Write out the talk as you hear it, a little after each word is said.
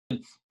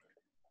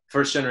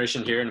first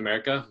generation here in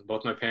America.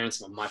 Both my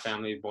parents, my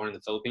family, born in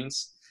the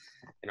Philippines.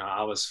 You know,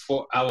 I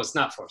was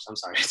not forced. I'm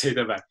sorry, I take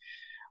that back.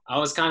 I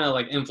was kind of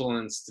like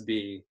influenced to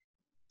be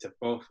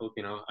typical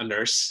Filipino, a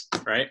nurse,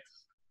 right?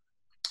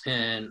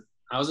 And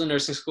I was in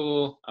nursing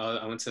school.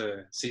 I went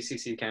to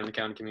CCC, Camden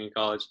County Community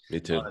College, Me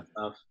all too. that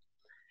stuff.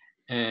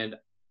 And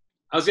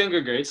I was getting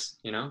good grades,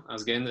 you know, I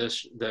was getting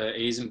the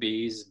A's and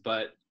B's,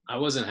 but I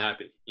wasn't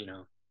happy, you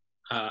know.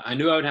 I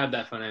knew I would have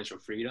that financial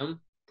freedom,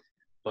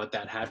 but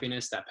that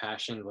happipiness, that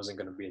passion wasn't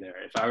going to be there.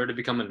 If I were to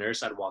become a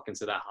nurse, I'd walk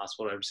into that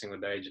hospital every single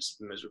day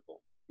just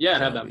miserable. Yeah,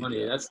 I'd have that Zombie, money.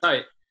 yeah. That's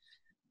tight.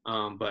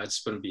 But I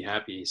just wouldn't be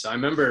happy. So I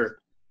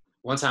remember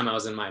one time I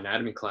was in my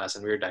anatomy class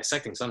and we were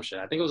dissecting some shit.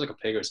 I think it was like a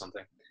pig or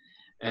something.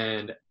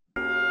 And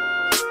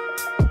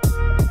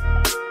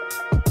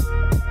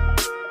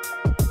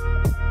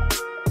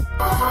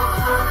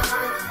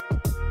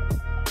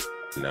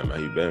Now, how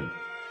you been?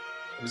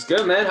 it was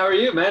good, man. How are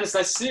you, man? It's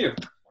nice to see you.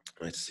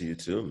 Nice to see you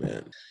too,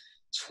 man.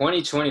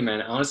 2020,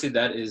 man. Honestly,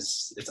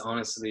 it's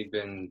honestly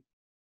been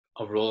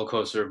a roller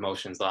coaster of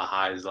emotions, a lot of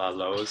highs, a lot of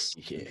lows.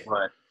 Yeah.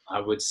 But I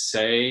would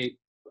say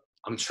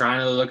I'm trying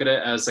to look at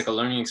it as like a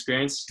learning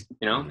experience,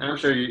 you know, and I'm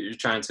sure you're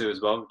trying to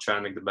as well, trying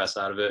to make the best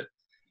out of it.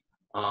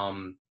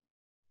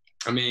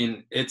 I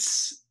mean,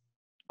 it's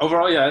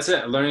overall, yeah, that's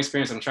it. A learning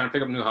experience. I'm trying to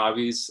pick up new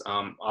hobbies.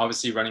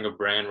 Obviously running a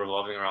brand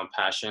revolving around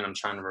passion. I'm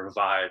trying to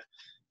revive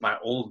my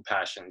old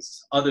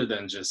passions other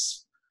than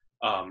just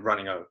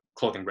running a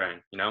clothing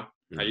brand, you know?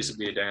 I used to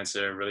be a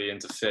dancer, really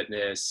into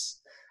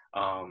fitness.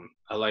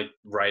 I like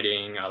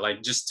writing. I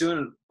like just doing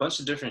a bunch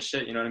of different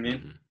shit, you know what I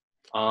mean?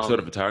 So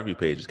the photography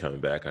page is coming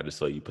back. I just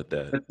saw you put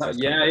that. That's coming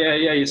back.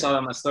 Yeah. You saw that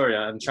in my story.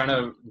 I'm trying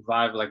to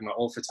revive like my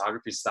old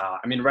photography style.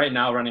 I mean, right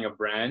now running a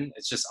brand,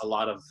 it's just a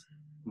lot of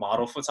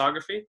model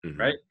photography,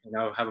 right? You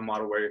know, have a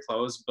model wear your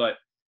clothes. But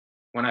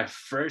when I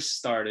first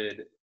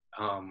started,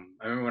 I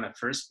remember when I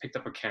first picked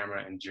up a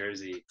camera in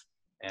Jersey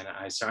and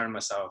I surrounded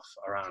myself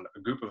around a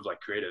group of like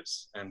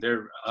creatives, and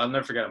I'll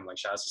never forget them. Like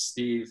shout out to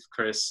Steve,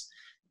 Chris,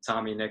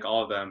 Tommy, Nick,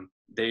 all of them.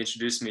 They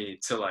introduced me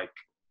to like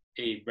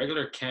a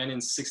regular Canon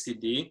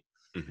 60D.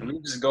 And we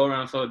just go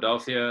around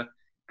Philadelphia,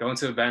 go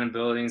into abandoned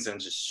buildings and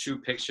just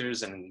shoot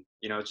pictures and,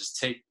 you know, just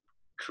take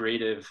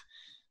creative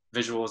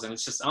visuals. And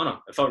it's just, I don't know,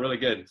 it felt really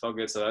good. It felt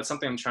good. So that's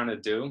something I'm trying to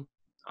do,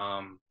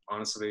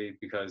 honestly,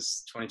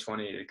 because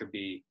 2020, it could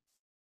be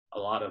a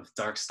lot of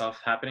dark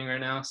stuff happening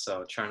right now.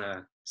 So trying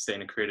to stay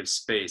in a creative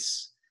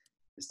space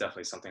is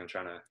definitely something I'm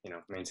trying to, you know,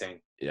 maintain.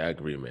 Yeah, I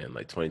agree, man.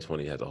 Like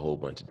 2020 has a whole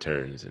bunch of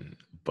turns and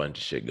a bunch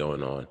of shit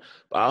going on.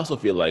 But I also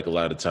feel like a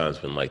lot of times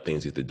when like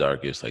things get the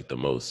darkest, like the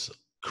most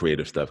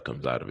creative stuff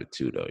comes out of it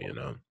too, though, you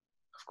know?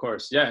 Of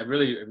course. Yeah, it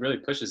really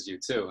pushes you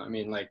too. I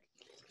mean, like,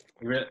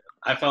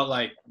 I felt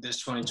like this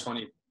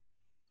 2020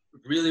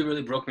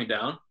 really broke me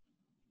down.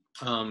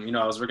 You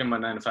know, I was working my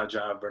 9-to-5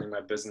 job, running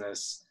my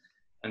business,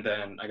 and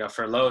then I got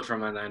furloughed from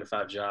my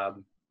 9-to-5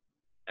 job.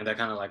 And that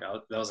kind of like,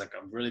 that was like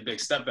a really big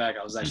step back.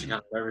 I was actually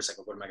kind of nervous,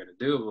 like, what am I going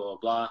to do, blah, blah,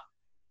 blah.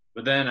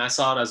 But then I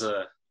saw it as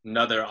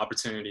another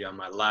opportunity on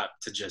my lap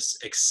to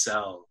just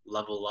excel,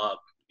 level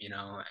up, you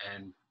know,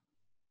 and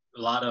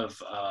a lot of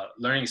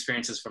learning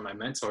experiences from my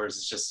mentors.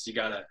 It's just, you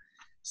got to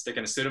stick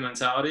in a student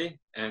mentality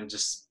and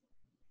just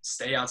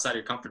stay outside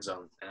your comfort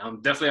zone. And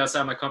I'm definitely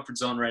outside my comfort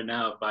zone right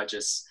now by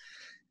just,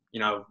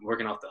 you know,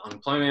 working off the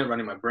unemployment,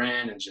 running my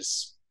brand, and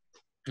just,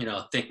 you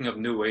know, thinking of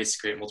new ways to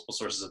create multiple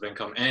sources of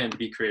income and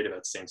be creative at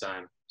the same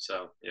time.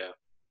 So, yeah.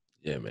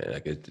 Yeah, man,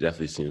 like it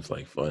definitely seems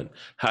like fun.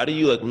 How do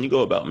you like when you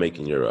go about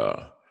making your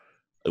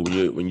like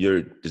when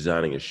you're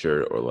designing a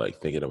shirt or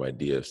like thinking of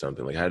idea of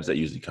something, like how does that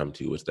usually come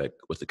to you? What's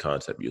the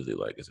concept usually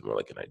like? Is it more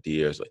like an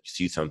idea? Is it like you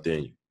see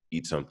something, you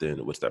eat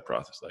something? What's that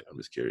process like? I'm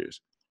just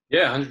curious.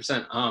 Yeah,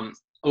 100%.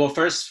 Well,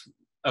 first,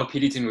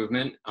 LPDT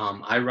movement,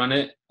 I run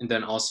it. And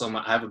then also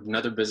I have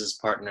another business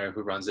partner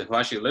who runs it, who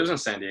actually lives in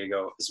San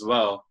Diego as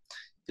well.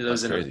 He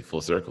lives That's crazy.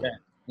 Full circle.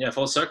 Yeah,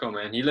 full circle,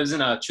 man. He lives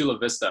in Chula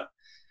Vista.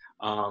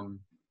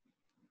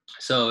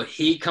 So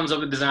he comes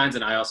up with designs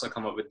and I also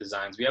come up with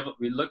designs.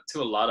 We look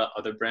to a lot of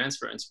other brands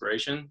for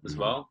inspiration as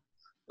well.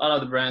 A lot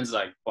of other brands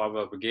like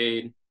Barbell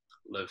Brigade,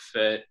 Live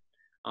Fit,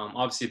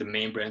 obviously the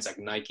main brands like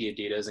Nike,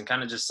 Adidas, and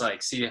kind of just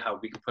like see how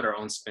we can put our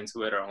own spin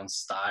to it, our own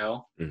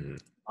style.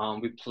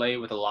 We play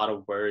with a lot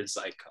of words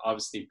like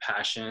obviously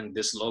passion,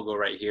 this logo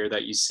right here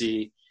that you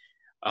see.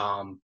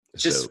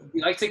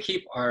 We like to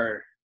keep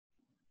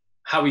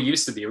how we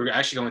used to be. We're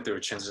actually going through a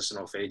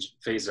transitional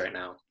phase right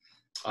now.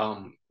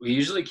 We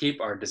usually keep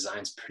our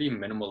designs pretty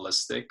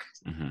minimalistic,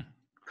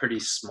 pretty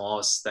small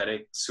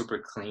aesthetic, super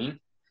clean.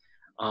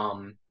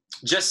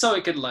 Just so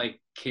it could like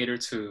cater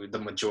to the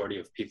majority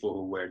of people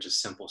who wear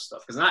just simple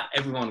stuff. Because not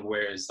everyone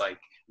wears like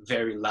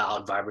very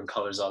loud, vibrant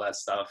colors, all that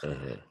stuff.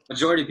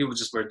 Majority of people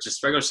just wear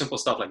just regular simple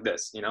stuff like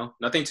this, you know?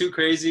 Nothing too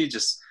crazy,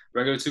 just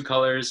regular 2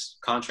 colors,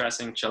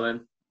 contrasting,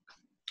 chilling.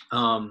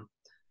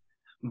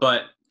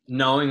 But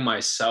knowing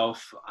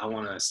myself, I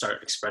want to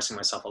start expressing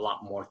myself a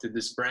lot more through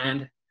this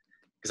brand.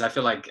 Because I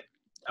feel like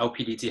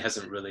LPDT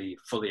hasn't really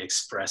fully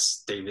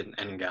expressed David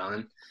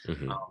Aningalan.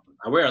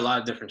 I wear a lot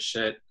of different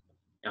shit.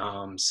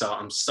 So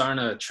I'm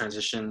starting to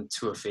transition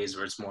to a phase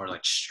where it's more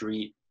like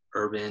street,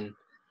 urban,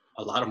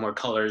 a lot of more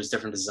colors,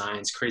 different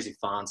designs, crazy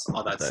fonts,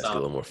 all that Nice, get a stuff.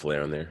 little more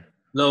flair on there.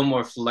 A little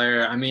more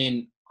flair. I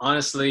mean,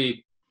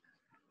 honestly,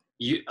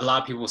 a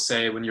lot of people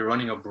say when you're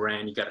running a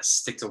brand, you got to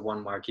stick to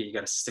one market, you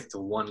got to stick to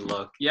one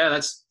look. Yeah,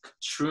 that's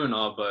true and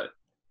all, but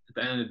at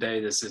the end of the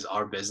day, this is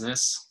our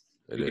business.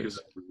 It We can do is.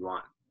 whatever we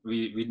want.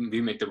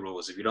 We make the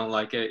rules. If you don't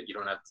like it, you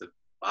don't have to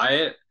buy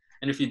it.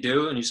 And if you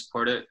do and you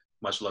support it,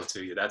 much love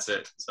to you. That's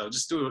it. So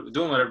just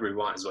doing whatever we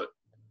want is what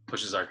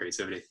pushes our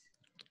creativity.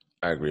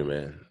 I agree,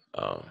 man.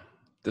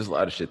 There's a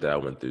lot of shit that I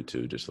went through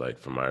too, just like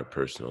from my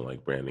personal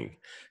like branding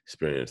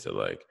experience. That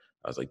like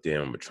I was like,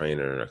 damn, I'm a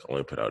trainer. I can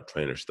only put out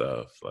trainer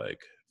stuff, like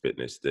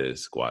fitness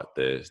this, squat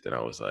this. Then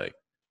I was like,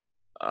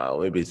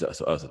 maybe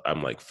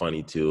I'm like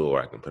funny too,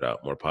 or I can put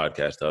out more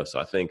podcast stuff. So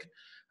I think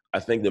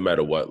no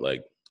matter what,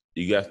 like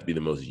you have to be the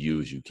most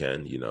you as you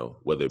can, you know,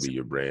 whether it be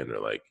your brand or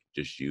like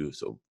just you.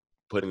 So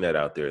putting that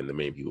out there, and the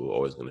main people are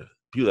always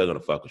people that are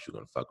gonna fuck with you,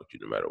 gonna fuck with you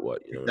no matter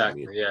what. You know what I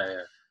mean? Exactly. Yeah,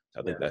 yeah. I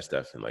Yeah. think that's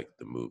definitely like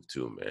the move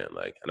too, man.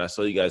 Like, and I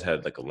saw you guys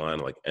had like a line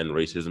of like end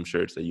racism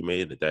shirts that you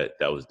made. That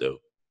was dope.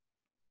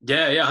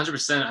 Yeah, yeah,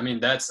 100%. I mean,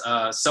 that's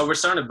so we're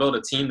starting to build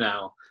a team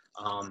now.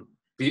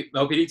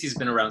 LPDT's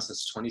been around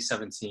since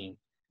 2017,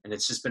 and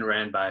it's just been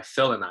ran by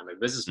Phil and I, my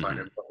business Mm-hmm.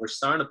 partner. But we're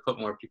starting to put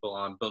more people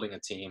on, building a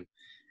team,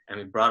 and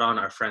we brought on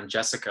our friend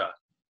Jessica,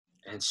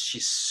 and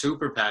she's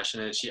super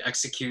passionate. She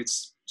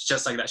executes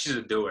just like that. She's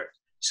a doer,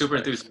 super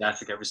Nice.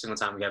 enthusiastic every single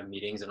time we have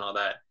meetings and all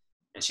that,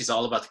 and she's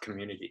all about the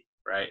community,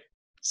 right?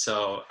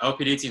 So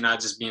LPDT not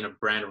just being a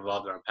brand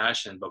revolved around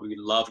passion, but we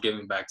love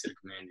giving back to the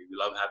community. We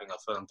love having a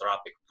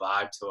philanthropic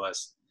vibe to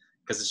us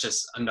because it's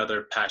just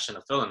another passion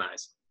of Phil and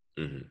I's.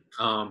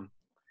 Mm-hmm. Um,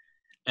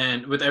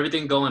 and with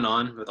everything going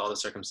on, with all the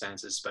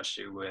circumstances,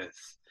 especially with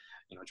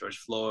George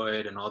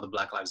Floyd and all the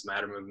Black Lives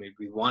Matter movement,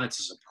 we wanted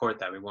to support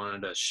that. We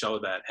wanted to show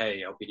that,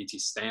 hey, LPDT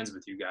stands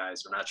with you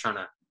guys. We're not trying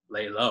to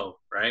lay low,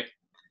 right?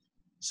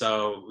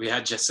 So we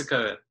had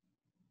Jessica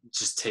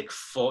just take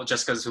full.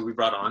 Jessica's who we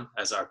brought on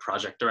as our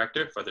project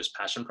director for this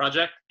passion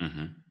project.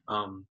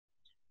 Mm-hmm.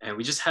 And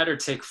we just had her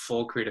take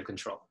full creative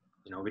control.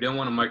 We didn't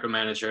want to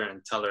micromanage her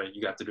and tell her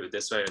you have to do it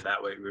this way or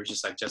that way. We were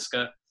just like,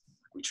 Jessica,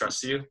 we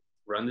trust you.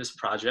 Run this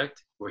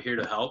project. We're here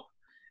to help,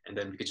 and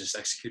then we could just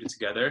execute it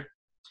together.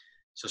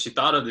 So she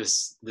thought of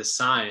this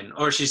sign,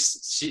 or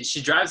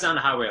she drives down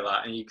the highway a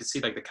lot, and you can see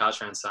like the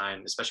Caltrans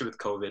sign, especially with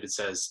COVID. It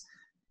says,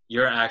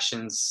 "Your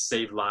actions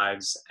save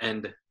lives,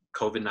 end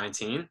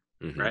COVID-19."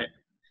 Mm-hmm. Right.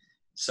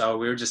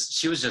 So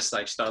she was just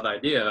like, she thought the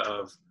idea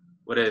of,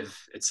 what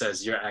if it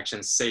says your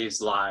action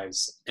saves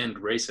lives, end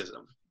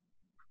racism?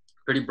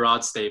 Pretty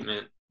broad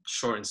statement,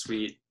 short and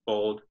sweet,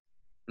 bold,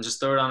 and just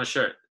throw it on a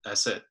shirt.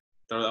 That's it.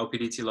 Throw the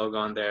LPDT logo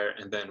on there,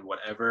 and then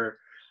whatever,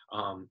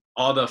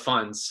 all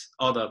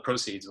the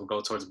proceeds will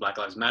go towards the Black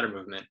Lives Matter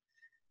movement,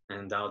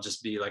 and that'll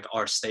just be like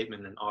our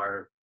statement and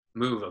our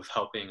move of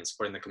helping and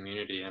supporting the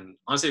community. And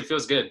honestly, it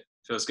feels good. It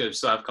feels good. We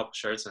still have a couple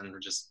shirts, and we're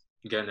just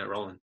getting it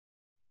rolling.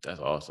 That's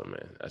awesome,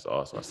 man. That's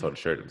awesome. I saw the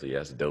shirt and was like, yeah,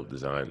 that's a dope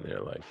design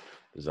there. Like,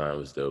 design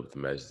was dope. The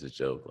message is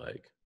dope.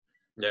 Like,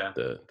 Yeah,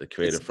 the it's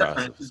creative different.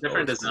 process It's is a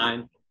different always cool.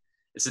 design.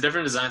 It's a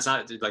different design. It's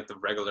not like the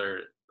regular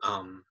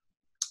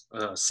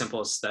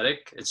simple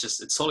aesthetic.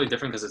 It's totally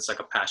different because it's like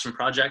a passion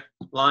project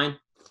line.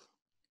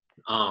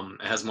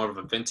 It has more of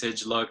a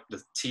vintage look.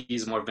 The tee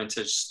is more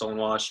vintage,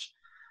 stonewash.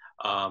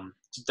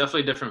 It's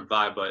definitely a different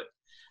vibe, but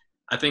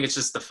I think it's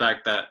just the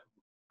fact that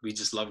we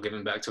just love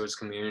giving back to its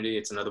community.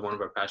 It's another one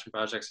of our passion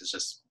projects. It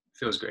just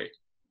feels great.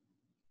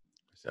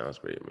 Sounds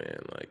great, man.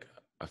 Like,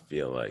 I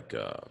feel like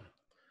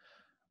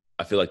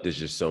there's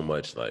just so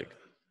much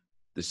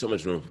there's so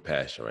much room for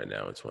passion right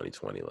now in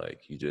 2020. Like,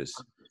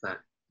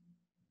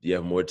 you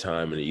have more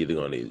time, and you're either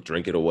going to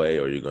drink it away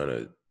or you're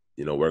going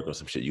to work on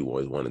some shit you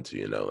always wanted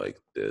to. Like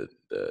the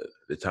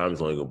time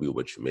is only going to be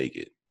what you make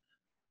it.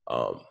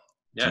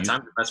 Yeah,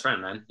 time's your best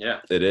friend, man.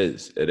 Yeah. It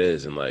is,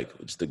 and like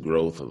just the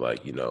growth of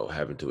like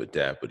having to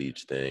adapt with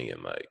each thing,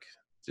 and like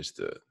just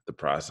the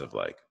process of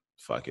like,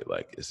 fuck it,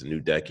 like it's a new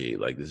decade,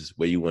 like this is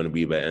where you want to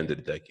be by the end of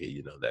the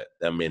decade.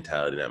 That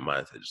mentality, that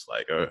mindset, just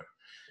like Yeah.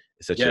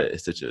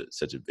 it's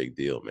such a big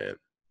deal, man.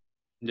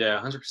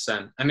 Yeah,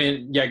 100%. I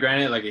mean, yeah,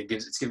 granted, like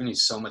it's giving you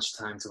so much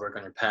time to work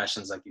on your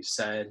passions, like you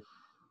said,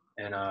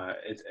 and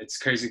it's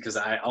crazy because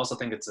I also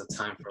think it's a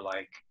time for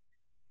like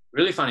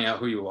really finding out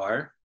who you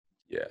are,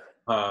 Yeah.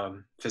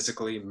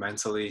 physically,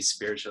 mentally,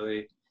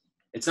 spiritually.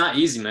 It's not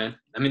easy, man.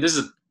 I mean,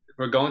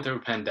 we're going through a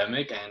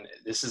pandemic, and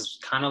this is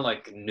kind of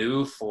like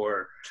new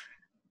for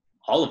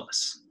all of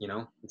us.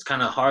 It's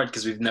kind of hard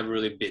because we've never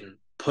really been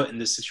put in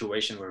this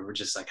situation where we're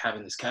just like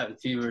having this cabin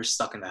fever,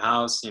 stuck in the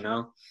house.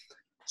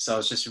 So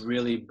it's just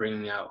really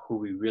bringing out who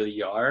we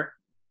really are,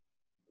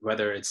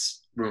 whether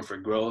it's room for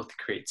growth,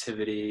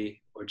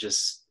 creativity, or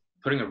just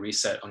putting a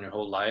reset on your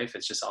whole life.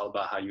 It's just all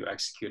about how you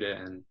execute it.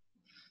 And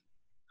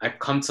I've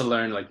come to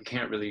learn, like, you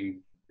can't really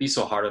be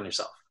so hard on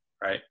yourself,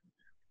 right?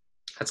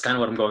 That's kind of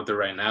what I'm going through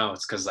right now.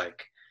 It's because,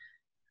 like,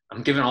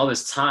 I'm given all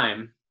this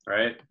time,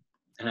 right?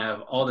 And I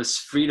have all this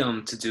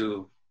freedom to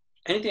do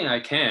anything I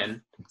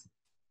can,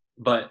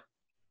 but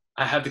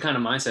I have the kind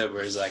of mindset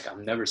where it's like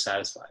I'm never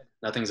satisfied.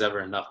 Nothing's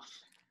ever enough.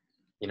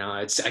 You know,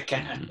 I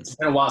can't. Mm-hmm. It's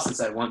been a while since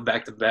I went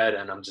back to bed,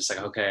 and I'm just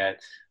like, okay,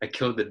 I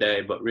killed the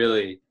day, but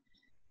really,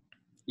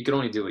 you can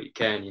only do what you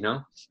can. You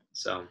know,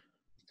 so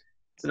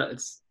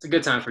it's a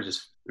good time for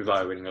just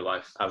evaluating your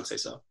life. I would say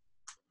so.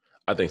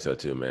 I think so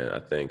too, man. I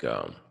think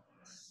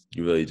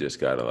you really just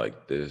gotta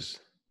like this.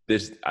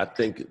 I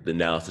think the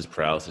analysis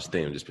paralysis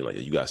thing of just being like,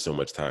 you got so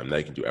much time now,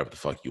 you can do whatever the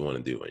fuck you want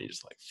to do, and you're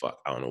just like, fuck,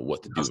 I don't know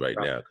what to do right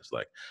now because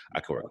like I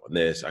could work on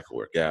this, I could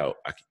work out,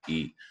 I could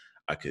eat,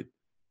 I could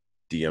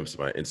DM to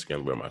my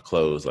Instagram, wear my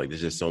clothes. Like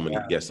there's just so many,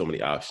 you have so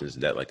many options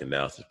that like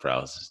analysis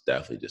paralysis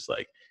definitely just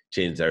like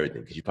changes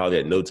everything. Cause you probably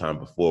had no time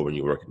before when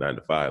you were working 9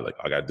 to 5. Like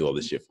I got to do all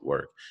this shit for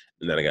work.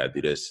 And then I got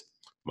to do this,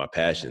 my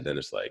passion. Then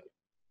it's like,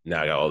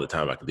 now I got all the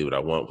time I can do what I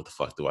want. What the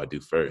fuck do I do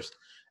first?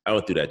 I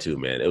went through that too,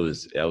 man. It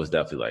was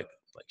definitely like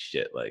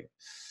shit. Like,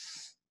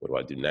 what do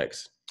I do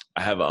next?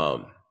 I have,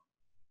 one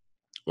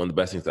of the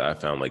best things that I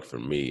found like for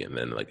me, and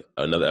then like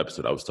another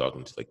episode I was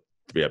talking to like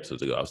 3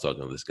 episodes ago, I was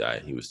talking to this guy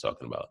and he was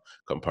talking about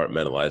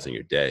compartmentalizing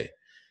your day.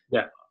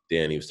 Yeah.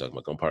 Dan, he was talking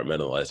about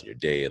compartmentalizing your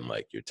day and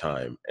like your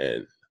time.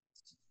 And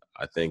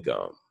I think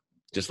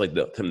just like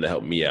him to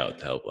help me out,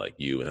 to help like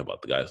you and help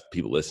out the guys,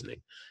 people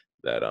listening,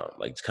 that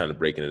like just kind of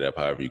breaking it up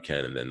however you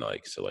can, and then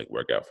like so like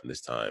work out from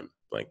this time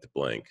blank to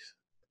blank,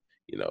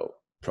 you know,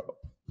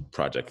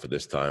 project for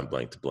this time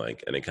blank to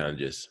blank, and it kind of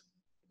just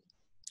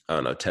I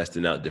don't know,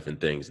 testing out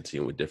different things and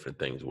seeing what different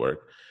things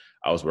work.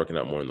 I was working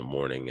out more in the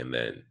morning, and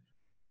then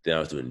I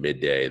was doing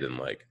midday. Then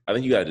like I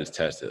think you gotta just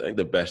test it. I think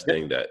the best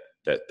thing that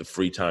the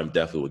free time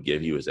definitely would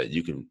give you is that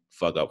you can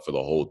fuck up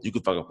you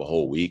can fuck up a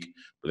whole week,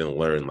 but then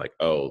learn like,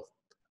 oh,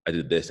 I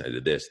did this,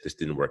 this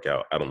didn't work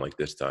out. I don't like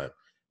this time.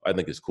 I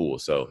think it's cool.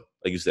 So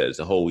like you said, it's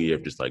a whole year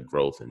of just like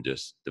growth and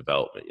just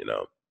development, you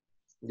know.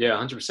 Yeah,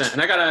 100%.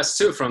 And I gotta ask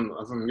too, from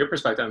your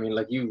perspective. I mean,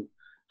 like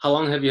how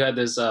long have you had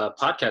this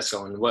podcast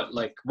going? What?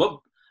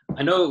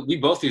 I know we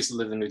both used to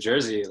live in New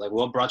Jersey. Like,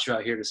 what brought you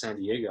out here to San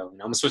Diego? I'm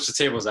gonna switch the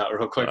tables out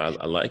real quick. I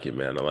like it,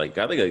 man. I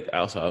think I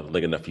also have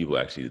like enough people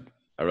actually.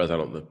 I realize I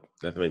don't know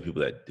that many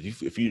people that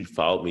if you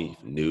followed me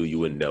knew you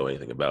wouldn't know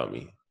anything about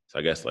me. So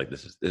I guess like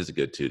this is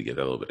good too to get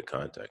that little bit of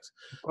context.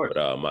 Of course.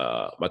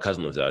 But my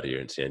cousin lives out here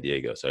in San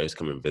Diego, so I just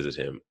come and visit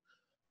him.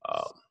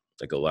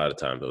 Like a lot of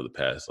times over the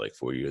past like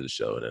 4 years or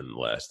so, and then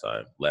last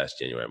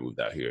January, I moved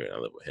out here and I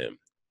live with him.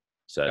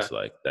 So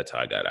that's how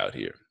I got out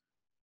here,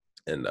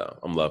 and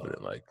I'm loving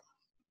it. Like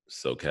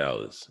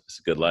SoCal it's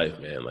a good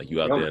life, man. Like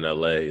you out there in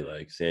LA,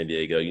 like San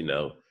Diego, you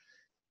know,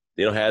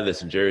 they don't have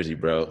this in Jersey,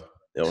 bro.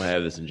 They don't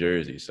have this in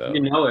Jersey. So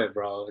you know it,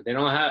 bro. They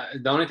don't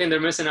have the only thing they're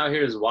missing out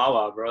here is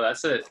Wawa, bro.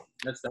 That's it.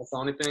 That's the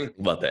only thing.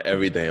 About that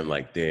every day, I'm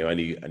like, damn, I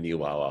need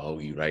Wawa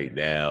hoagie right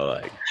now.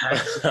 Like,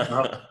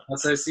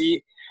 so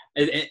see,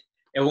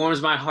 it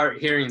warms my heart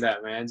hearing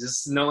that, man.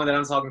 Just knowing that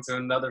I'm talking to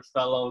another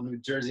fellow New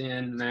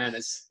Jerseyan, man,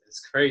 it's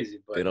crazy.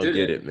 But they don't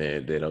get it,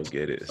 man. They don't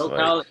get it.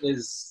 SoCal like,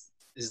 is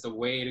the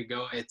way to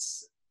go.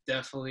 It's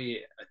definitely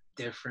a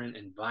different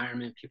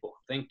environment. People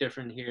think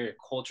different here.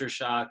 Culture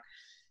shock,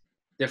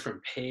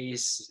 different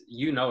pace.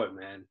 You know it,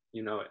 man.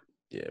 You know it.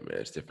 Yeah, man,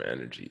 it's different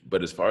energy.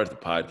 But as far as the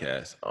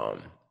podcast,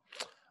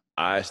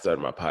 I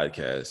started my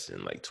podcast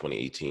in like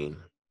 2018.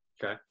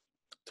 Okay.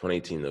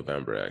 2018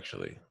 November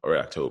actually, or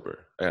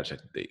October. I gotta check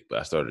the date, but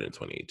I started in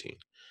 2018.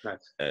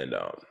 Nice. And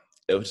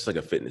it was just like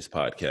a fitness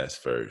podcast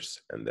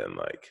first, and then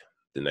like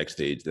the next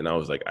stage. Then I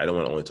was like, I don't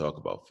want to only talk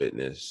about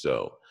fitness,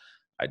 so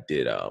I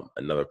did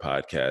another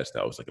podcast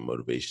that was like a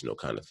motivational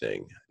kind of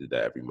thing. I did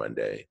that every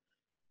Monday,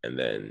 and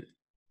then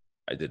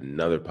I did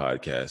another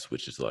podcast,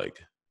 which is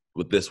like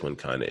what this one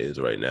kind of is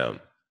right now.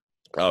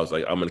 I was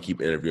like, I'm gonna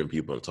keep interviewing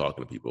people and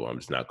talking to people. I'm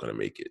just not gonna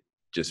make it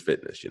just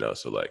fitness, you know.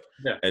 So like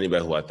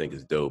anybody who I think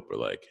is dope or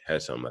like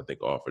has something I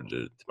think offered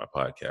to my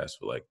podcast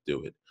will like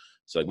do it.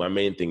 So like my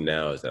main thing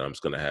now is that I'm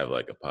just gonna have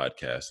like a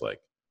podcast, like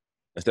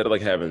instead of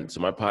like having so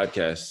my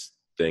podcast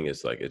thing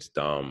is like it's the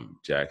Dom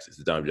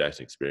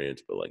Jackson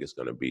experience, but like it's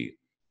gonna be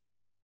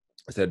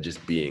instead of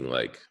just being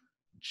like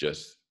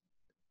just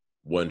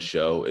one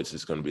show, it's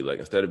just gonna be like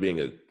instead of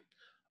being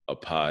a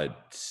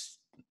podcast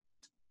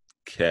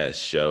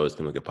show, it's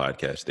gonna be like a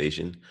podcast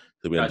station.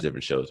 So we have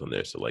different shows on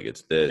there. So like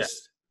it's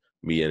this,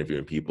 me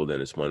interviewing people, then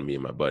it's one me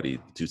and my buddy,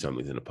 do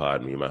something in the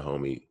pod, me and my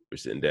homie, we're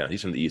sitting down.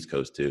 He's from the East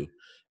Coast too.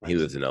 He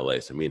lives in LA.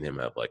 So me and him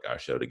have like our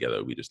show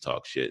together. We just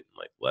talk shit and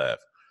like laugh.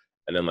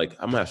 And then like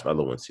I'm gonna have some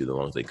other ones too, as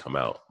long as they come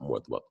out more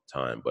throughout the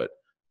time. But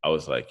I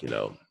was like, you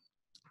know,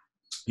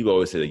 people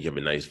always say that you have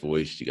a nice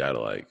voice, you gotta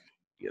like,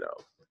 you know,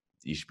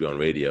 you should be on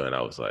radio. And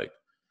I was like,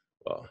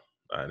 well,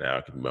 now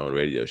I can be my own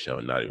radio show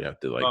and not even have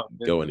to like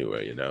go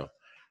anywhere, you know?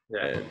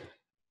 Yeah. And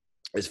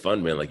it's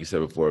fun, man. Like you said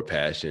before, a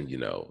passion, you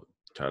know,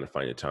 trying to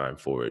find your time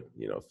for it,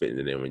 you know, fitting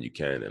it in when you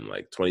can. And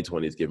like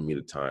 2020 is giving me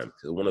the time.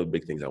 Because one of the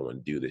big things I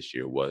want to do this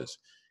year was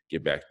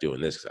get back to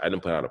doing this. Because I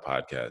didn't put out a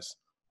podcast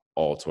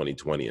all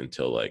 2020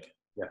 until like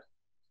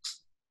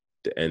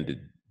the end of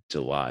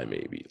July,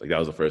 maybe. Like that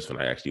was the first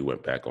one I actually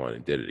went back on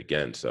and did it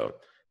again. So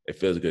it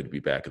feels good to be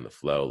back in the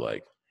flow.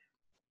 Like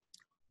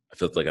I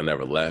felt like I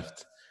never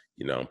left.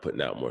 You know, I'm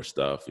putting out more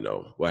stuff. You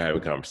know, we're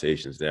having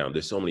conversations now.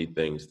 There's so many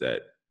things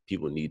that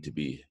people need to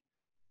be.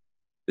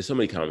 There's so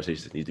many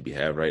conversations that need to be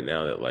had right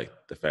now that like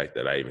the fact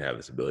that I even have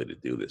this ability to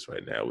do this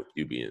right now with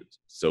you being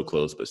so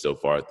close but so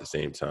far at the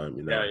same time.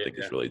 You know, Yeah, I yeah, think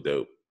yeah. it's really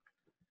dope.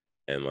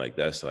 And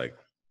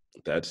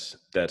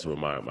that's where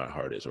my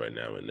heart is right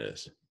now in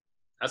this.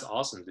 That's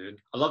awesome, dude.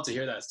 I love to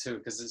hear that too,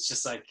 because it's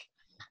just like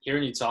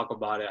hearing you talk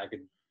about it, I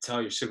could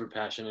tell you're super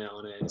passionate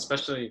on it, and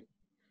especially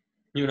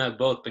you and I have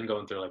both been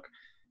going through like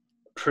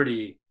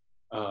pretty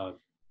uh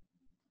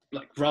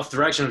like rough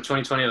direction of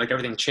 2020. Like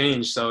everything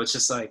changed, so it's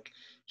just like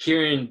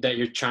hearing that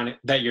you're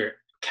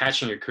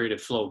catching your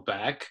creative flow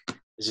back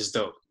is just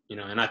dope, you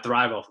know. And I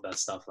thrive off of that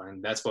stuff,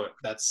 and that's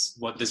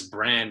what this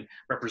brand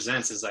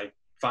represents, is like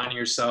finding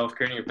yourself,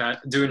 creating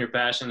doing your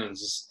passion, and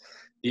just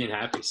being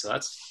happy. So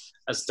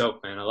that's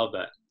dope, man. I love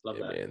that. Love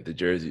Yeah, that. man. The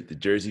Jersey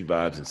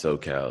vibes in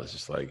SoCal is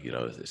just like, you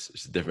know,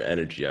 it's a different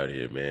energy out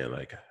here, man.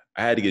 Like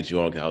I had to get you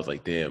on because I was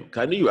like, damn,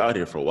 'cause I knew you were out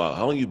here for a while.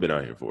 How long you been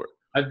out here for?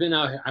 I've been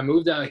out here. I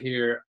moved out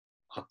here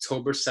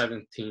October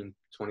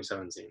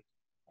 2017.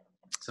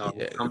 So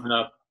Yeah, coming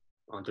up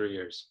on 3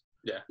 years.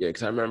 Yeah. yeah.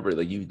 Because I remember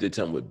like you did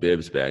something with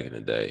Bibbs back in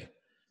the day,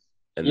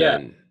 and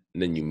Yeah.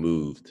 then you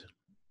moved.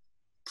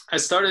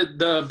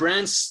 The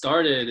brand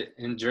started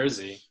in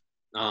Jersey.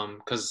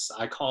 Because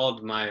I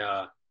called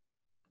my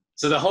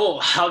so the whole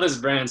how this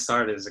brand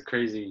started is a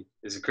crazy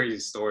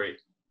story.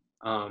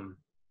 Um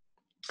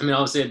I mean,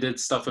 obviously I did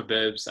stuff with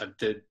Bibbs. I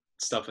did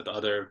stuff with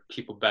other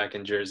people back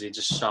in Jersey,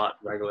 just shot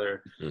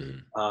regular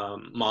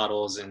Mm-hmm.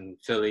 models in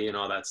Philly and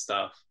all that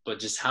stuff. But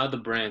just how the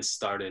brand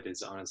started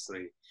is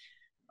honestly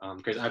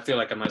crazy. I feel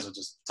like I might as well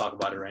just talk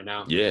about it right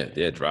now. Yeah,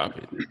 yeah. Drop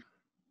it.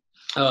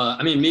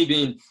 I mean, me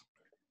being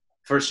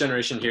first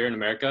generation here in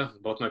America,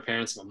 both my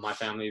parents, my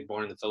family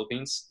born in the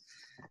Philippines.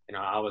 You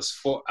know, I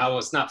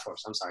was not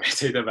forced. I'm sorry, I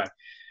take that back.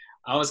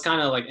 I was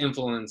kind of like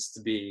influenced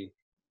to be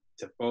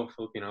typical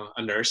Filipino,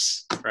 a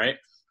nurse, right?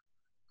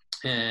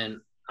 And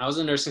I was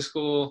in nursing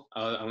school.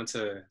 I went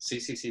to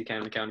CCC,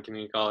 Camden County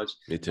Community College,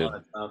 Me all too.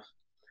 that stuff.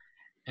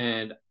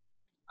 And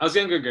I was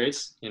getting good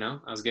grades, you know.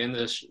 I was getting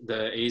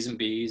the A's and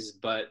B's,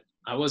 but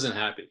I wasn't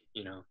happy,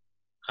 you know.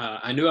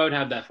 I knew I would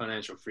have that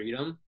financial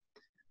freedom,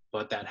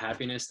 but that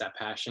happiness, that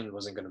passion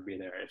wasn't going to be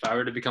there. If I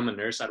were to become a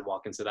nurse, I'd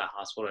walk into that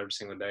hospital every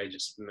single day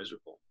just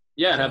miserable.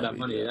 Yeah, I'd have that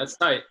money. Yeah. That's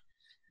tight.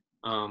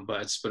 But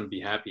I just wouldn't be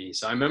happy.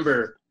 So I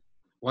remember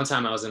one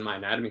time I was in my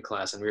anatomy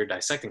class and we were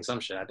dissecting some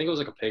shit. I think it was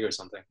like a pig or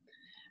something.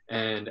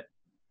 And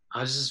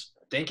I was just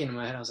thinking in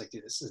my head, I was like,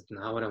 dude, this is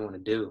not what I want to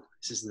do.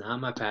 This is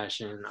not my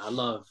passion. I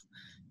love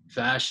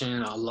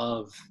fashion. I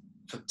love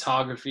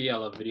photography. I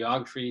love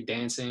videography,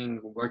 dancing,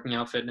 working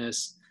out,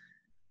 fitness.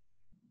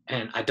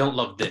 And I don't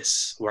love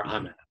this where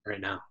I'm at right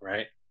now,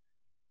 right?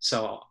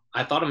 So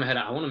I thought in my head,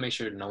 I want to make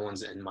sure no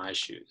one's in my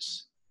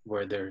shoes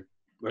where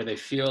they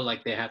feel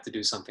like they have to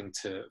do something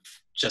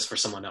just for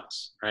someone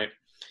else, right?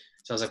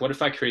 So I was like, what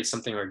if I create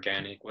something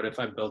organic? What if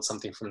I build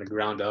something from the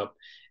ground up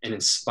and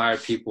inspire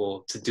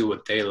people to do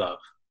what they love,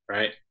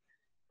 right?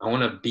 I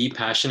want to be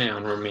passionate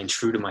and remain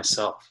true to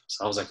myself.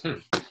 So I was like,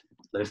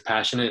 live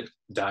passionate,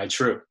 die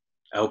true,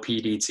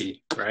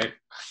 LPDT, right?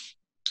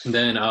 And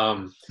then,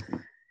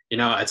 you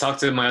know, I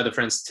talked to my other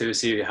friends to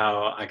see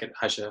how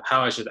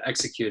I should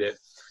execute it.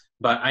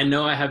 But I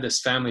know I have this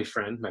family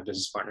friend, my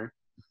business partner,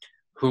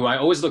 who I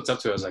always looked up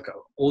to as like an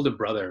older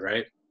brother,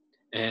 right?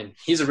 And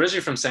he's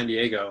originally from San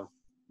Diego,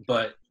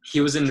 but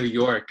he was in New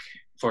York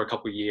for a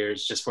couple of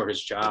years just for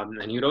his job.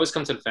 And he would always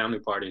come to the family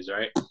parties,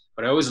 right?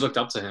 But I always looked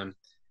up to him.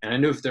 And I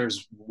knew if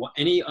there's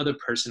any other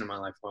person in my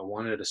life who I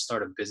wanted to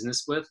start a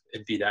business with,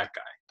 it'd be that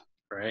guy,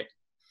 right?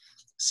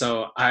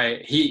 So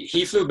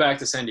he flew back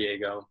to San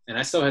Diego, and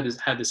I still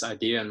had this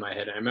idea in my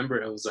head. I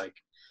remember it was like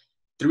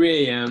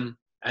 3 a.m.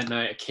 at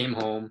night. I came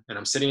home, and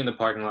I'm sitting in the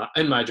parking lot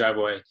in my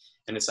driveway,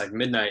 and it's like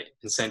midnight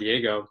in San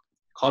Diego.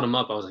 Called him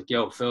up. I was like,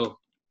 "Yo, Phil,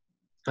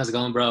 how's it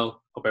going, bro?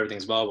 Hope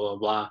everything's blah blah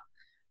blah."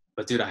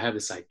 But dude, I have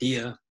this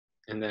idea,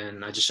 and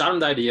then I just shot him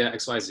the idea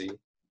XYZ,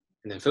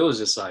 and then Phil was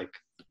just like,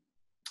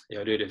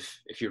 "Yo, dude,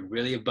 if you're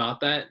really about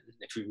that,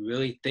 if you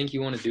really think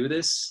you want to do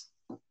this,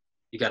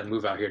 you got to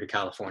move out here to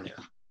California."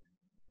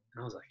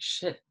 And I was like,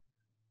 shit.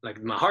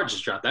 Like, my heart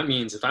just dropped. That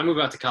means if I move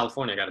out to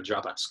California, I got to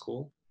drop out of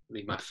school,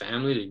 leave my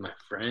family, leave my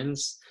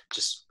friends,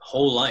 just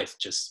whole life,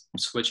 just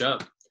switch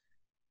up.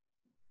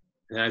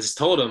 And I just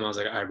told him, I was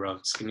like, all right, bro,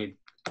 just give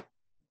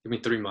me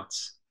 3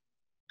 months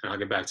and I'll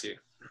get back to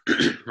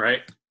you.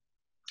 Right?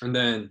 And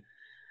then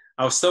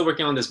I was still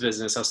working on this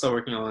business. I was still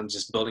working on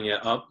just building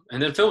it up.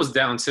 And then Phil was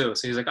down too.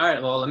 So he was like, all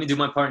right, well, let me do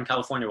my part in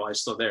California while you're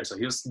still there. So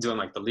he was doing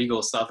like the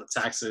legal stuff, the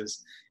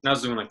taxes, and I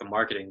was doing like the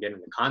marketing, getting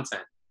the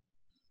content.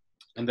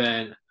 And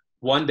then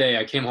one day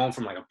I came home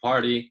from like a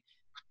party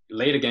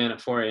late again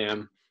at 4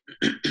 a.m.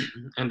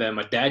 And then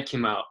my dad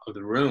came out of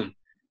the room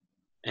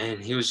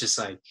and he was just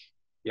like,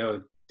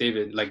 yo,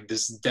 David, like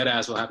this dead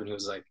ass what happened. He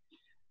was like,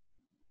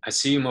 I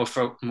see you more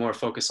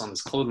focused on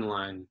this clothing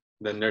line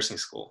than nursing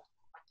school.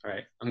 All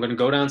right. I'm going to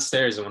go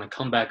downstairs. And when I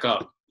come back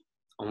up,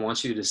 I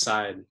want you to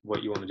decide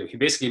what you want to do. He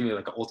basically gave me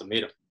like an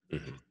ultimatum.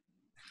 Mm-hmm.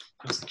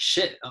 I was like,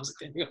 shit. I was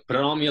like, you put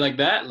it on me like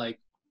that, like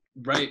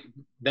right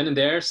then and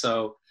there.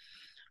 So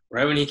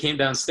right when he went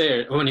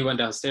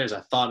downstairs,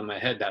 I thought in my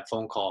head that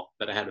phone call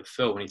that I had to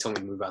Phil when he told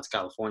me to move out to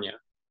California.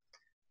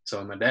 So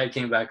when my dad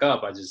came back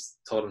up, I just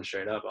told him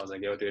straight up. I was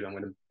like, yo, dude,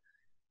 when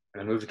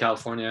I move to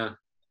California,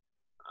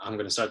 I'm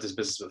going to start this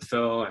business with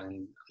Phil and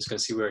I'm just going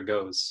to see where it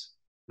goes.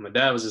 And my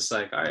dad was just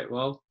like, all right,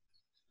 well,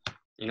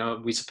 you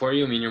know, we support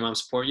you. Me and your mom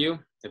support you.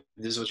 If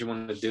this is what you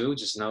want to do,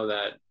 just know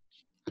that,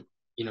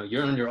 you know,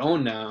 you're on your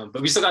own now,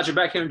 but we still got your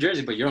back here in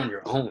Jersey, but you're on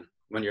your own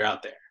when you're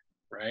out there.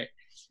 Right.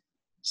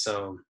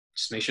 So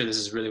just make sure this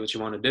is really what you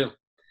want to do.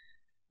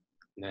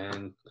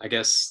 And I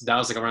guess that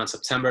was like around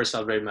September,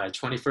 celebrated my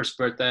 21st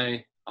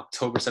birthday,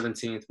 October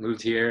 17th,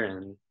 moved here,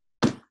 and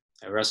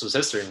the rest was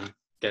history and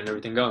getting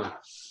everything going.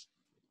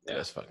 Yeah.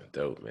 That's fucking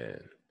dope,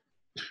 man.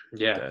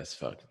 Yeah. That's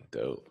fucking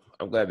dope.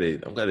 I'm glad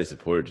they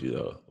supported you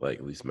though, like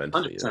at least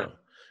mentally, 100%. you know.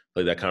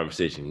 Like that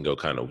conversation can go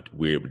kind of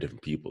weird with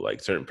different people.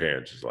 Like certain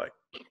parents is like,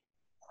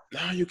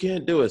 no, you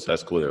can't do it. So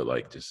that's cool. They're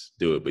like, just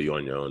do it, but you're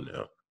on your own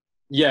now.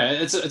 Yeah,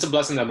 it's a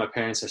blessing that my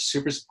parents are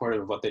super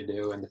supportive of what they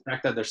do, and the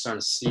fact that they're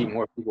starting to see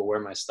more people wear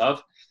my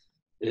stuff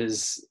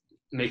is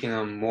making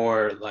them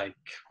more like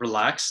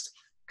relaxed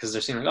because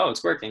they're seeing like, oh,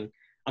 it's working.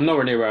 I'm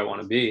nowhere near where I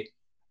want to be,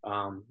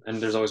 and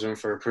there's always room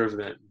for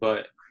improvement.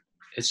 But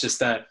it's just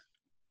that,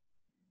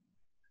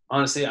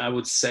 honestly, I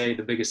would say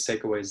the biggest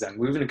takeaway is that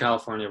moving to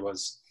California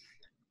was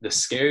the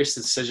scariest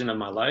decision of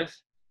my life,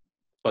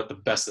 but the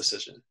best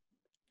decision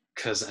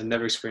because I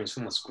never experienced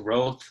so much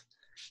growth.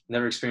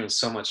 Never experienced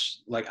so much.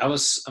 Like I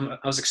was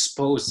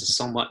exposed to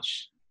so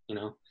much, you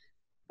know.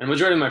 And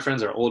majority of my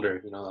friends are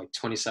older, you know, like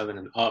 27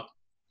 and up,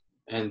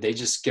 and they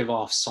just give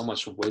off so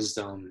much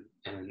wisdom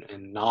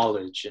and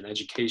knowledge and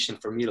education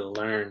for me to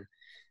learn,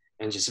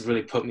 and just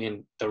really put me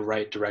in the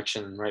right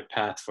direction and right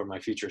path for my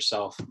future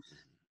self.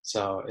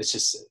 So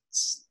it's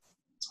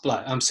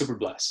I'm super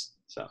blessed.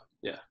 So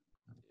yeah.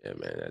 Yeah,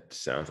 man, that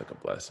sounds like a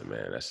blessing,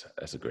 man.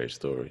 That's a great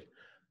story.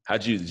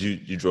 How'd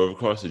you drove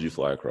across or did you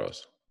fly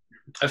across?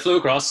 I flew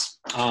across.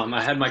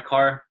 I had my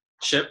car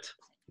shipped.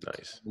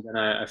 Nice. And then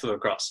I flew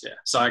across, yeah.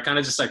 So I kind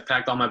of just like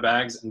packed all my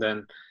bags and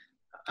then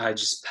I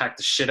just packed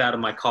the shit out of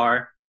my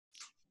car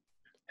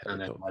and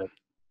then I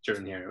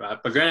driven here.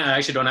 But granted, I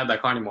actually don't have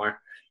that car anymore.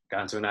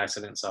 Got into an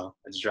accident, so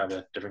I just drive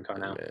a different car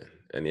now. Man,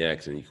 any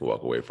accident you can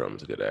walk away from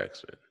is a good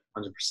accident.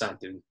 100%,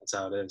 dude. That's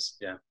how it is,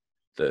 yeah.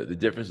 The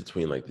difference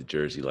between like the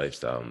Jersey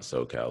lifestyle and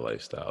SoCal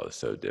lifestyle is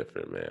so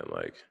different, man.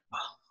 Like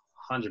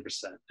 100%.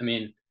 I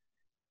mean,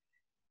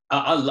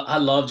 I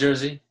love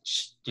Jersey,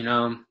 you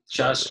know,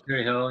 shout out to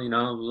Cherry Hill, you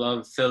know,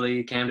 love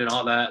Philly, Camden,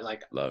 all that.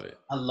 Like, love it.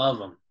 I love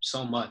them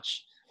so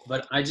much.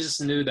 But I just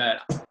knew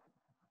that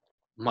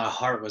my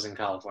heart was in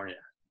California,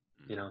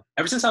 you know.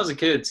 Ever since I was a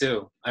kid,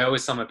 too, I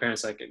always tell my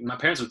parents, like, my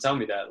parents would tell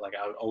me that, like,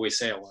 I would always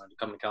say I wanted to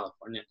come to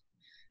California.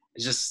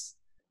 It's just,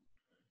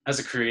 as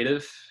a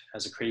creative,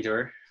 as a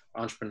creator,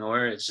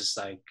 entrepreneur, it's just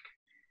like,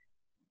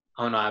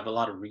 I don't know, I have a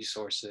lot of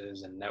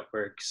resources and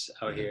networks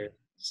out here.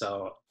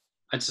 So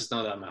I just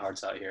know that my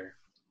heart's out here.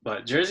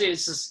 But Jersey,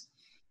 it's just,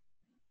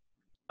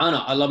 I don't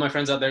know. I love my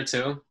friends out there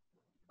too.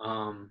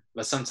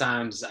 But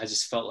sometimes I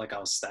just felt like I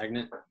was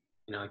stagnant.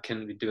 You know, I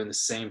couldn't be doing the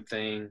same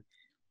thing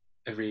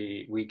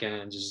every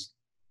weekend, just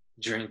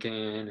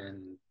drinking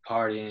and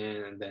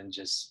partying and then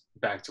just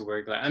back to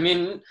work. Like, I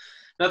mean,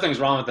 nothing's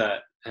wrong with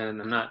that.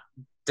 And I'm not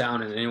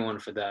down on anyone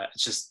for that.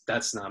 It's just,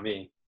 that's not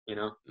me, you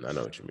know? I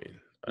know what you mean.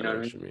 I You know know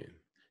what you mean.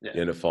 Yeah.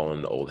 You end up falling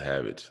into old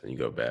habits and you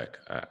go back.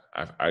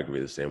 I agree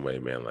the same way,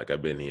 man. Like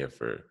I've been here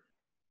for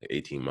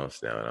 18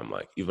 months now and I'm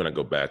like, even when I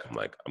go back, I'm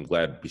like, I'm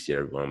glad to see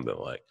everyone, but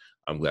like,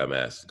 I'm glad my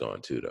ass is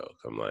gone too though.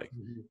 I'm like,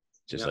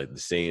 just like the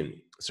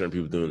same, certain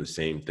people doing the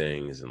same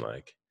things and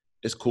like,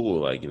 it's cool.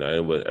 Like, you know,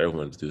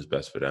 everyone to do his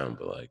best for them,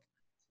 but like,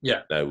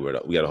 yeah, now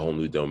we got a whole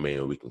new domain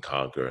where we can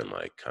conquer and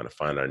like kind of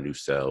find our new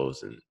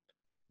selves and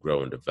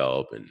grow and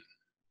develop. And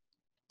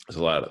there's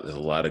a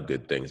lot of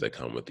good things that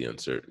come with the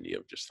uncertainty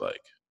of just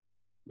like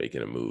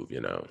making a move,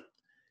 you know.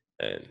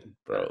 And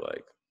bro,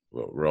 like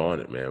we're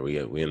on it, man.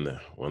 We're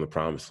on the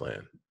promised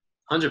land.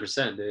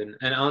 100%, dude.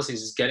 And honestly,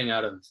 just getting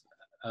out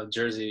of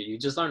Jersey, you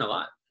just learn a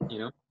lot. You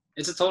know,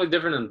 it's a totally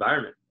different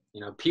environment. You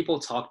know, people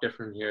talk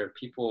different here.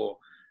 People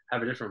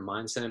have a different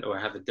mindset or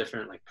have a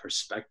different like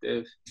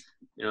perspective.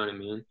 You know what I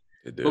mean?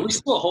 But we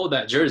still hold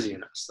that Jersey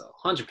in us, though.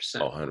 100%.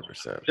 Oh,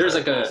 100%. There's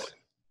like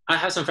I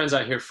have some friends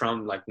out here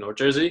from like North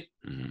Jersey,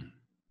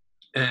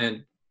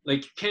 and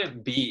like you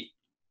can't beat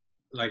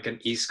like an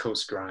East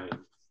Coast grind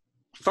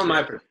from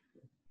my perspective,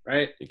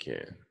 right? You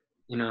can.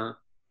 You know,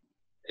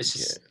 it's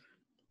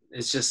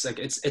just like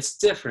it's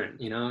different.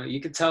 You know,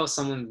 you could tell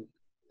someone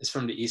is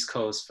from the East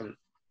Coast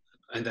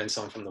and then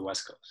someone from the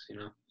West Coast. You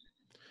know.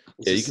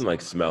 Yeah, you can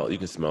like smell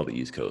the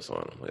East Coast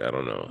on them. Like I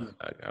don't know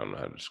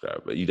how to describe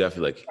it, but you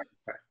definitely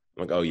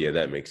like oh yeah,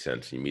 that makes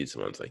sense. You meet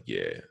someone, it's like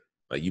yeah,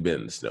 like you've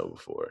been in the snow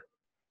before.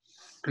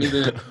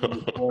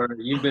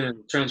 You've been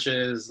in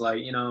trenches,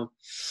 like you know.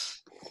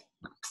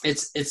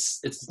 It's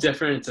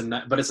different.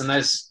 But it's a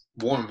nice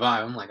warm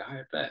vibe. I'm like, all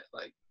right, bet.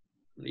 Like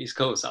the East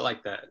Coast, I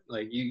like that.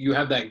 Like you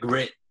have that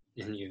grit.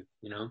 in you,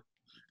 you know?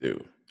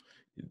 do.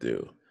 You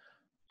do.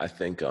 I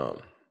think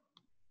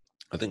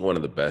one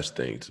of the best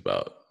things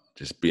about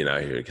just being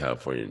out here in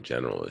California in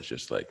general is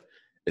just like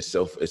it's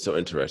so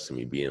interesting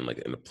to me being like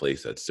in a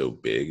place that's so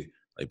big,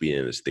 like being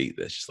in a state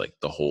that's just like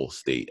the whole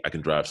state. I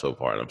can drive so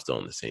far and I'm still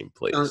in the same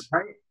place.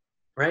 Right,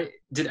 right.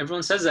 Dude,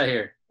 everyone says that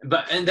here.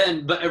 But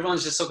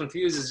everyone's just so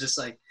confused. It's just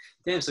like,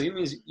 damn, so you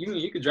mean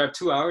you could drive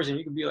 2 hours and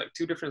you could be like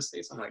two different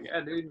states? I'm like,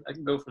 yeah, dude, I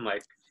can go from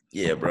like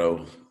Yeah,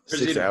 bro.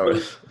 Jersey 6 to Philly,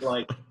 hours. to,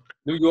 like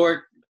New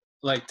York,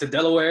 like to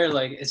Delaware.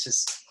 Like it's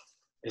just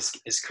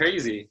it's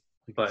crazy.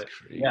 It's But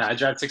yeah, I crazy.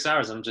 drive 6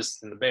 hours. I'm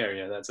just in the Bay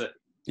Area. That's it.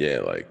 Yeah,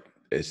 like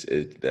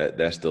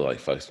that still like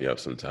fucks me up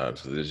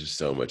sometimes because there's just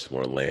so much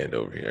more land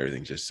over here.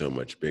 Everything's just so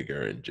much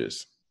bigger and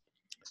just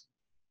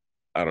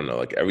I don't know.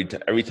 Like every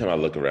time I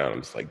look around,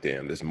 I'm just like,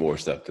 damn, there's more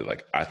stuff to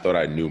like. I thought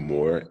I knew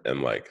more,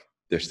 and like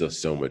there's still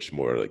so much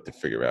more like to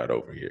figure out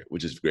over here,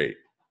 which is great.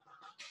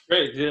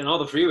 Great, dude. And all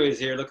the freeways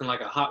here looking like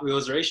a Hot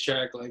Wheels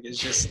racetrack. Like it's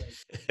just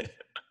like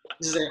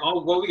this is like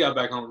all what we got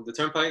back home. The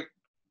Turnpike,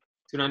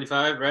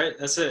 295, right?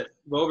 That's it.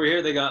 But over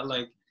here they got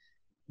like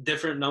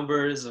different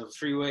numbers of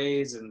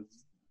freeways and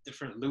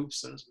different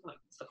loops and like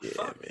what the Yeah,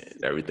 fuck. man,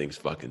 everything's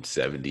fucking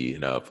 70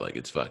 and up. Like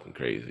it's fucking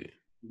crazy,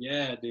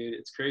 Yeah, dude,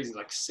 it's crazy.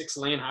 Like 6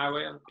 lane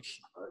highway. I'm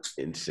like,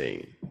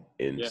 insane,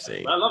 yeah,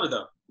 insane. but I love it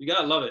though. You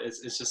gotta love it.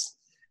 It's just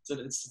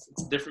it's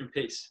a different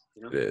pace,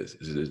 you know. It is.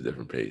 It is a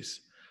different pace.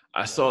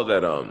 I saw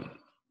that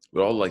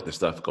with all like the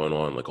stuff going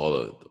on, like all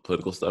the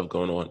political stuff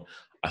going on,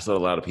 I saw a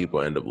lot of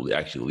people end up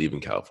actually leaving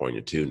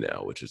California too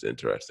now, which is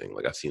interesting.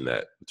 Like I've seen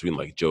that between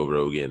like Joe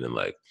Rogan and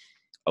like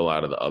a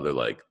lot of the other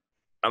like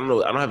I don't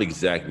know, I don't have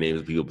exact names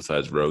of people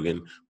besides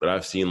Rogan, but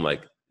I've seen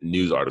like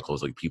news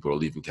articles like people are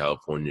leaving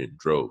California in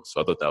droves.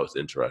 So I thought that was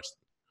interesting.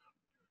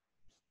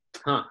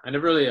 Huh?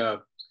 Never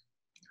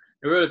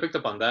really picked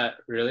up on that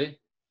really.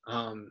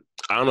 Um,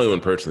 I don't know anyone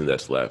personally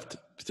that's left,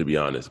 to be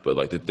honest, but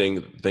like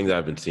things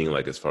I've been seeing,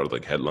 like as far as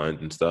like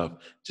headlines and stuff,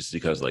 just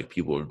because like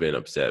people have been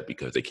upset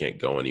because they can't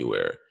go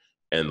anywhere,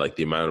 and like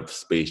the amount of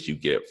space you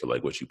get for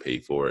like what you pay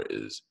for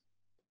is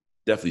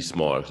definitely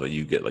smaller. So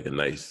you get like a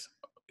nice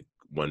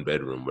 1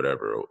 bedroom,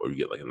 whatever, or you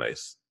get like a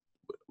nice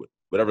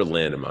whatever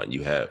land amount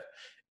you have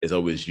is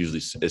always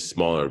usually it's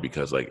smaller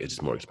because like it's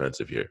just more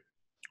expensive here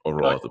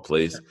overall at the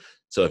place.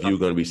 So if you were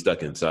going to be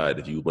stuck inside,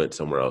 if you went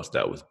somewhere else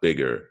that was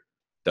bigger,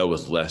 that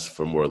was less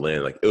for more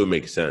land, like it would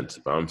make sense.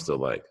 But I'm still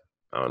like,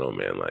 I don't know,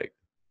 man. Like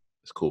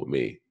it's cool with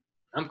me.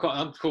 I'm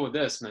cool with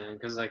this, man,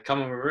 because like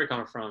coming where we're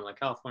coming from, like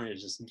California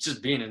is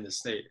just being in the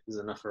state is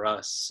enough for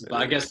us. It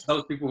But I guess is.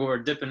 those people who are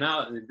dipping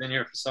out, they've been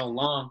here for so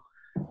long.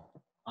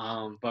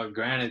 But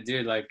granted,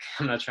 dude, like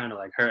I'm not trying to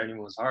like hurt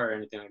anyone's heart or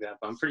anything like that.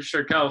 But I'm pretty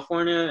sure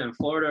California and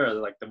Florida are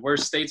like the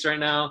worst states right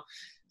now.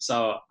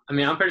 So I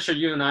mean, I'm pretty sure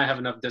you and I have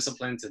enough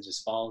discipline to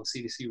just follow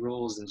CDC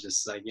rules and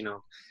just like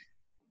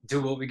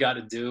do what we got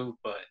to do.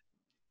 But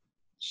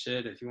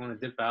shit, if you want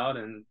to dip out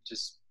and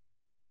just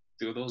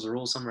do those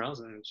rules somewhere else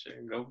and shit,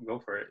 go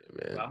for it.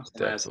 Man, Well, I'm just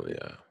gonna ask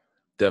definitely,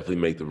 definitely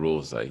make the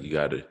rules. Like you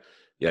gotta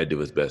do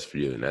what's best for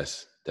you, and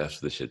that's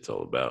what the shit's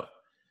all about.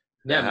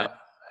 Now, yeah, man.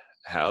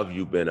 how have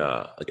you been,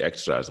 like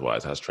exercise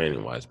wise? How's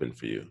training wise been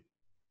for you?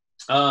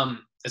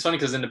 It's funny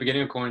because in the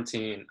beginning of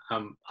quarantine,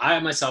 I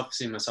myself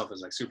see myself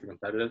as like super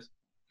competitive.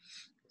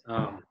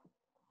 Um,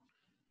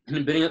 in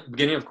the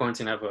beginning of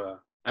quarantine, I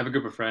have a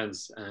group of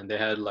friends, and they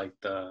had like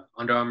the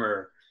Under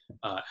Armour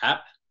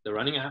app, the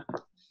running app,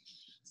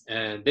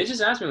 and they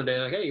just asked me one day,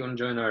 like, "Hey, you want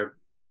to join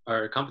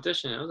our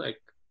competition?" And I was like,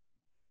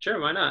 "Sure,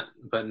 why not?"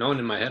 But knowing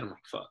in my head, I'm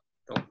like, "Fuck,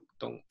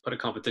 don't put a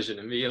competition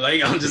in me."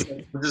 Like I'm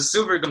just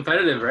super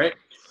competitive, right?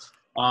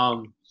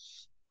 Um,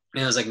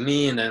 and it was like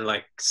me and then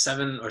like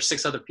 7 or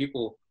 6 other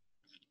people,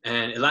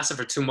 and it lasted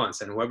for 2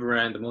 months. And whoever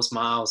ran the most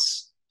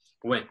miles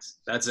wins.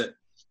 That's it.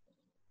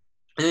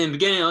 And in the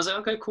beginning, I was like,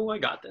 okay, cool, I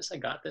got this.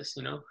 And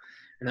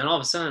then all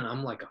of a sudden,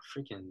 I'm like a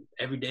freaking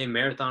everyday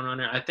marathon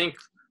runner. I think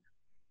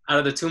out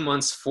of the 2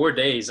 months, 4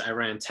 days, I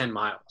ran 10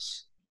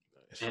 miles.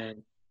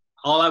 And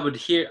all I would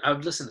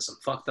listen to some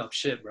fucked up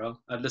shit, bro.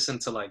 I'd listen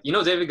to like,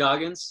 David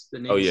Goggins, the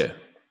Oh Navy SEAL. yeah,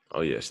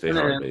 oh yeah. Stay Listen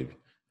to hard, him. baby.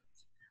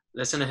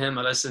 Listen to him.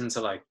 I listen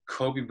to like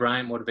Kobe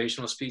Bryant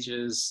motivational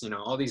speeches,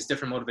 all these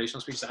different motivational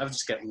speeches. I would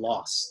just get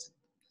lost.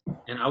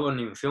 And I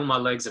wouldn't even feel my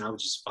legs and I would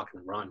just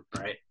fucking run,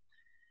 right?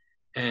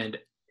 And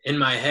in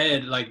my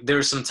head, like there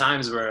were some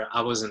times where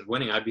I wasn't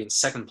winning. I'd be in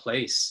second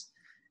place.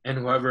 And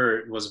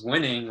whoever was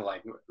winning,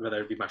 like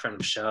whether it be my friend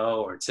Michelle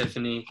or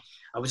Tiffany,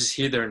 I would just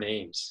hear their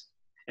names.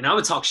 And I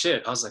would talk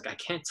shit. I was like, I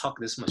can't talk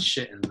this much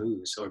shit and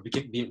lose or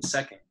be in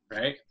second,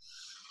 right?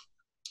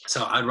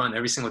 So I'd run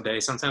every single day.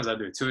 Sometimes I'd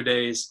do 2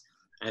 days.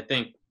 And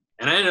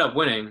I ended up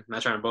winning. I'm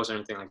not trying to boast or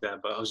anything like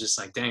that, but I was just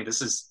like, dang,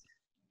 this is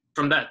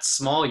from that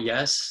small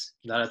yes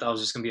that I thought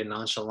was just gonna be a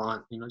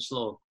nonchalant, just a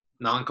little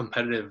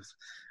non-competitive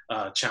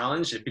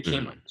challenge. It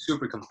became like Mhm.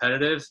 super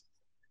competitive.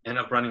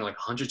 Ended up running like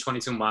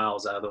 122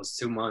 miles out of those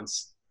 2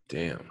 months.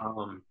 Damn.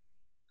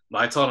 But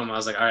I told him I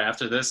was like, all right,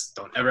 after this,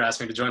 don't ever ask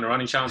me to join the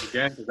running challenge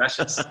again because that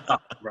shit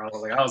sucked, bro.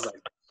 Like I was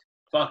like,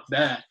 fuck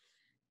that.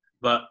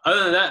 But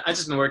other than that, I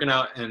just been working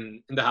out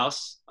in the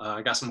house.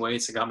 I got some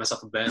weights. I got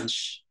myself a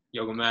bench,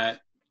 yoga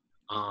mat,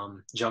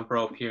 jump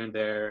rope here and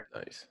there.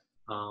 Nice.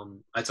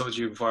 I told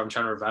you before, I'm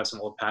trying to revive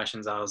some old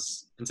passions. I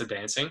was into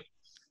dancing.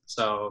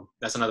 So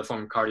that's another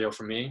form of cardio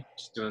for me,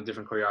 just doing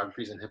different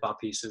choreographies and hip hop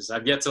pieces.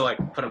 I've yet to like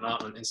put them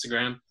out on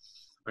Instagram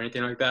or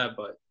anything like that,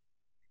 but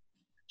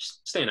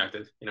just staying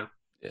active, you know?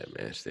 Yeah,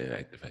 man, staying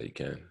active how you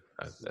can.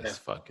 That's Yeah. it's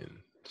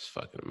fucking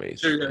amazing.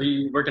 So are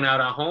you working out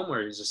at home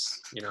or is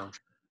just, you know?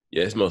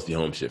 Yeah, it's mostly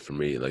home shit for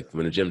me. Like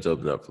when the gyms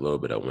opened up for a little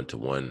bit, I went to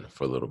one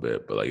for a little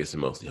bit, but like it's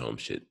mostly home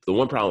shit. The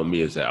one problem with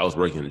me is that I was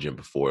working in the gym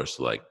before,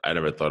 so like I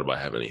never thought about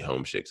having any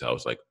home shit. 'Cause I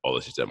was like, all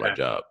this shit's at my Yeah.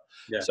 job.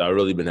 Yeah. So I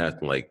really been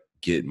having to like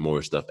get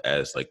more stuff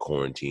as like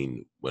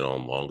quarantine went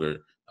on longer.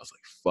 I was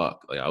like,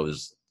 fuck. Like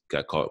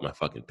got caught with my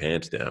fucking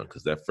pants down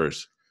because that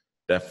first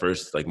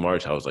like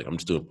March, I was like, I'm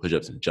just doing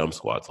push-ups and jump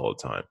squats all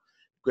the time.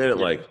 Granted,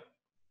 Yeah. like,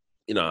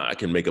 I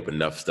can make up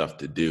enough stuff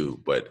to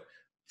do, but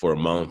for a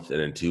month and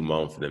then 2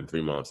 months and then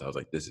 3 months, I was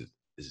like, this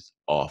is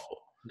awful.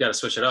 You got to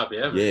switch it up.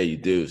 Yeah, man. Yeah, you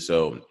do.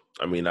 So,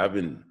 I mean, I've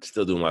been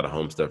still doing a lot of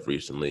home stuff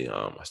recently.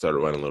 I started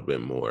running a little bit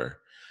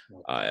more.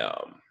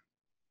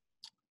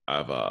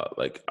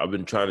 I've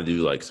been trying to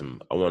do like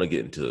I want to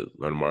get into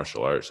learn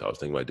martial arts. I was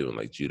thinking about doing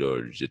like judo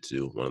or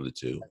jiu-jitsu, one of the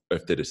two. Or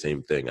if they're the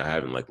same thing, I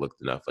haven't like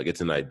looked enough. Like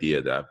it's an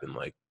idea that I've been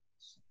like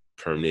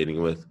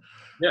permeating with.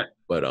 Yeah.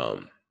 But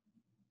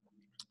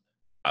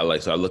I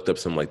looked up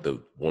some like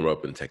the warm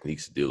up and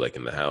techniques to do like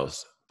in the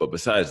house. But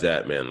besides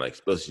that, man, like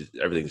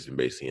everything's been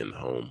basically in the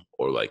home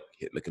or like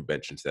hitting the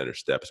convention center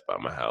steps by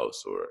my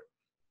house or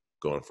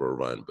going for a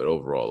run. But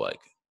overall, like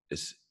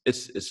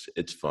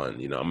it's fun.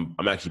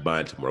 I'm actually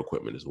buying some more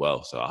equipment as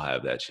well, so I'll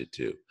have that shit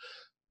too.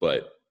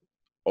 But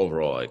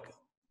overall, like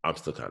I'm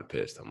still kind of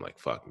pissed. I'm like,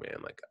 fuck,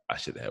 man, like I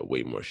should have had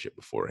way more shit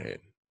beforehand.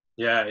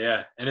 Yeah,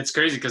 yeah. And it's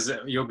crazy because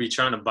you'll be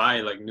trying to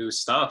buy like new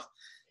stuff.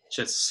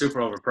 Shit's super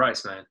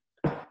overpriced, man.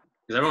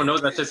 Because everyone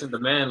knows that shit's in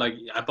demand. Like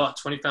I bought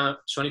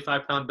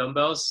 25-pound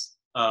dumbbells,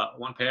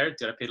 one pair.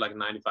 Dude, I paid like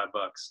 $95.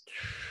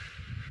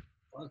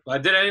 But I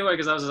did it anyway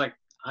because I was like,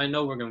 I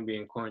know we're gonna be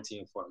in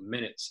quarantine for a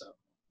minute, so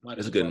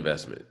it's a good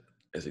investment.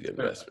 It's a good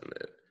investment,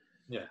 man.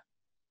 Yeah,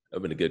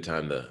 it's been a good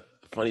time. The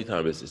funny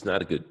time is it's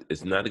not a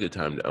good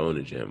time to own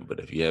a gym, but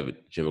if you have a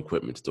gym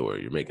equipment store,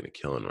 you're making a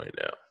killing right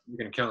now. You're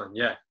making a killing,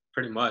 yeah,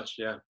 pretty much,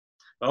 yeah.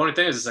 But the only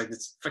thing is, it's like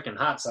it's freaking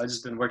hot, so I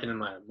just been working in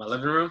my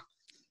living room.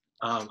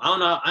 I don't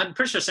know. I'm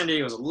pretty sure San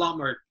Diego is a lot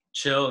more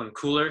chill and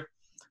cooler.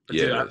 But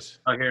yeah, dude, it is.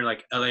 out here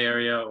like LA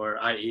area or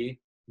IE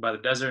by the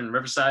desert and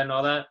Riverside and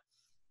all that.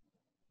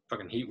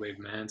 Fucking heat wave,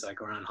 man. It's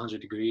like around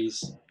 100 degrees.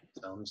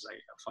 So I'm just like,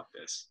 oh, fuck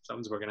this. So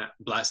I'm just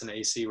blasting the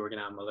AC, working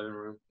out in my living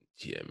room.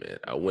 Yeah, man.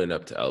 I went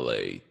up to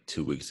LA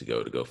 2 weeks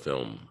ago to go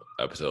film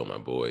an episode with my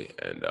boy,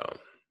 and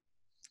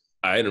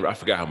I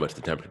forgot how much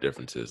the temperature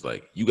difference is.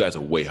 Like, you guys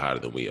are way hotter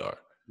than we are.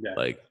 Yeah.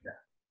 Like,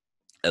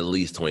 at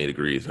least 20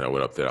 degrees. When I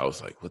went up there, I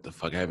was like, what the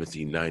fuck? I haven't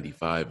seen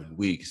 95 in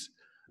weeks.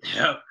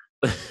 Yep.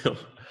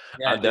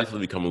 I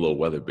definitely become a little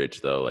weather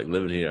bitch, though. Like,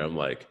 living here, I'm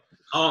like...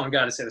 Oh, my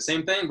God. I say the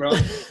same thing, bro.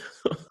 Say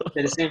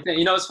the same thing.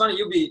 It's funny.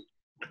 You'll be...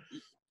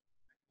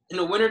 In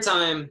the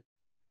wintertime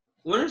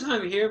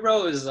here,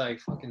 bro, is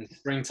like fucking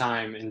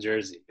springtime in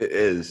Jersey. It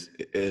is.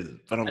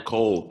 But I'm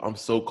cold. I'm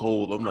so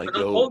cold. I'm like,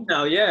 yo. I'm cold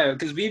now, yeah,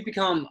 because we've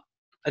become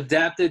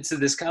adapted to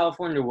this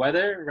California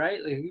weather,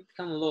 right? Like we've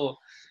become a little...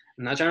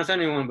 I'm not trying to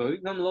offend anyone, but we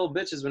become little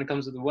bitches when it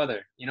comes to the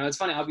weather. It's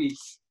funny. I'll be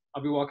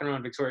walking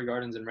around Victoria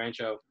Gardens in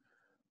Rancho,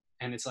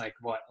 and it's like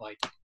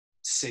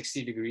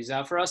 60 degrees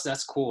out for us.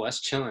 That's cool. That's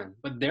chilling.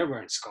 But they're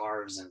wearing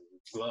scarves and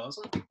gloves.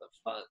 I'm like, what the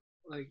fuck?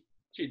 Like,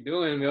 what you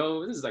doing,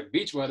 yo? This is like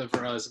beach weather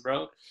for us,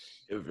 bro.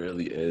 It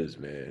really is,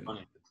 man.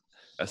 Funny.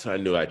 That's how I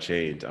knew I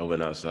changed. I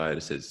went outside.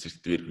 It said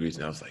 63 degrees,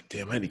 and I was like,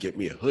 damn, I need to get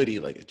me a hoodie,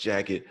 like a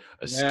jacket,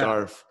 a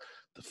scarf.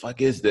 The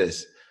fuck is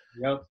this?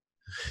 Yep.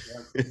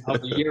 I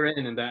was a year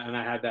in, and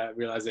I had that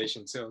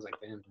realization too. I was like,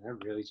 damn,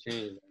 that really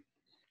changed.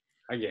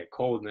 I get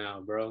cold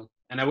now, bro.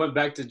 And I went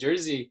back to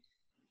Jersey.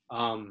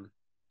 I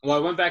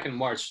went back in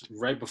March,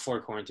 right before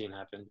quarantine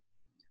happened.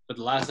 But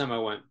the last time I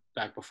went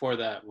back before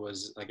that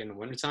was like in the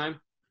wintertime.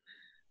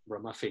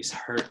 Bro, my face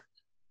hurt.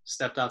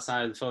 Stepped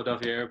outside the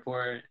Philadelphia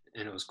airport,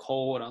 and it was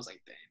cold. I was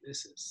like,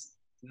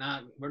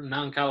 damn, we're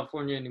not in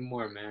California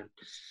anymore, man.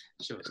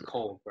 Shit was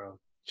cold, bro.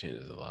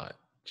 Changes a lot.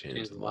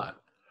 Changes a lot.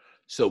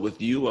 So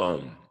with you,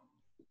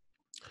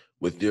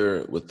 with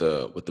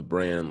the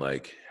brand,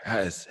 like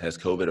has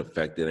COVID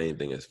affected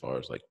anything as far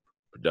as like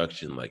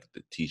production, like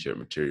the t-shirt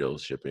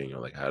materials, shipping,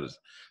 or like how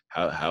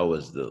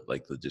has the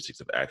like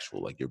logistics of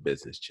actual like your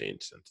business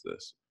changed since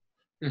this?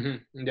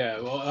 Mm-hmm.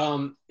 Yeah,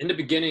 well, in the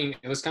beginning,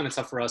 it was kind of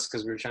tough for us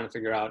because we were trying to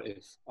figure out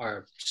if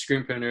our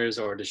screen printers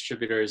or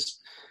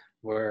distributors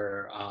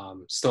were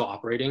still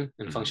operating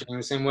and functioning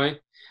the same way,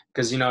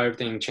 because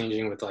everything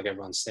changing with like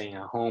everyone staying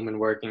at home and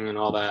working and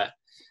all that.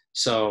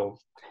 So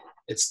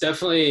it's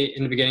definitely,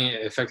 in the beginning,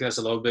 it affected us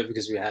a little bit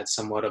because we had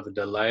somewhat of a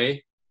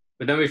delay.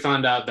 But then we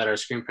found out that our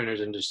screen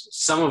printers and just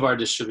some of our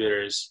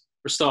distributors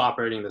were still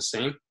operating the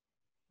same.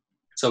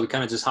 So we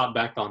kind of just hopped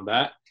back on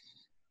that.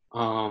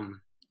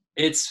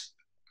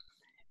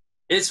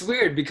 It's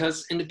weird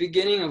because in the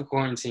beginning of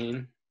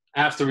quarantine,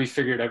 after we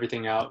figured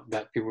everything out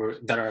that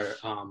our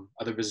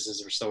other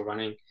businesses were still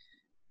running,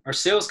 our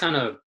sales kind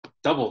of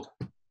doubled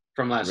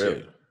from last year.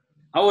 Really?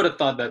 I would have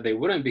thought that they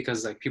wouldn't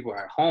because like people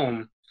are at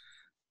home.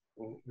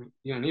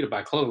 You don't need to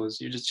buy clothes.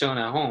 You're just chilling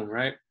at home,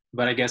 right?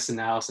 But I guess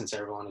now since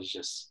everyone is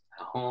just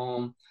at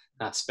home,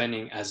 not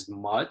spending as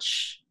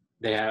much,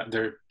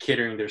 they're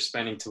catering their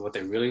spending to what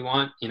they really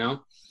want, you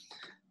know?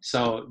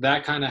 So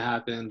that kind of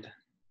happened.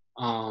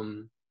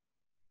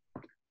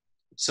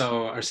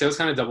 So our sales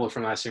kind of doubled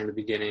from last year in the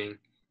beginning.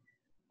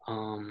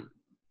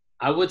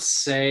 I would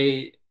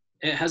say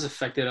it has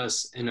affected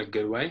us in a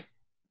good way.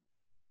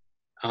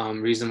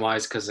 Reason why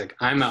is because like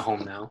I'm at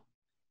home now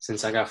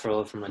since I got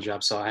furloughed from my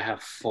job, so I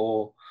have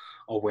full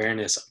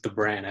awareness of the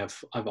brand. I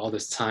have all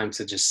this time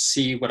to just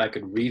see what I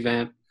could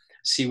revamp,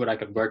 see what I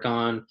could work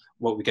on,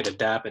 what we could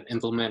adapt and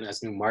implement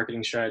as new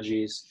marketing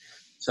strategies.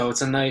 So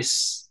it's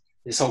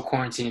this whole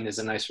quarantine is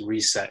a nice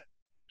reset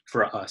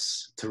for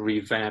us to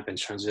revamp and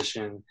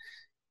transition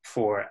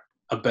for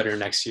a better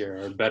next year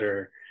or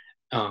better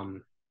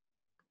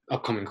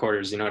upcoming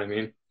quarters. You know what I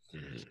mean?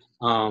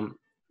 Mm-hmm.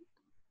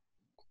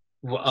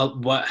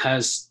 What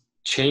has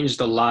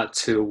changed a lot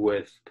too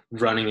with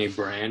running a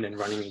brand and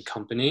running a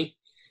company,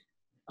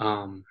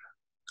 I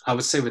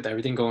would say with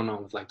everything going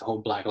on with like the whole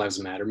Black Lives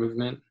Matter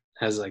movement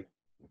has like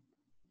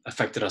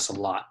affected us a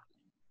lot.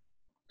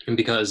 And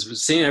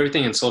because seeing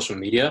everything in social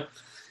media,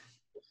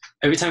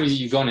 every time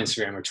you go on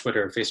Instagram or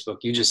Twitter or Facebook,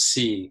 you just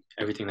see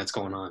everything that's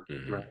going on,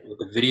 Mm-hmm. right? With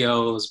the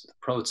videos, with the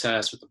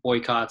protests, with the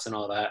boycotts and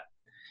all that.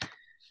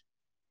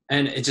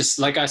 And it just,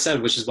 like I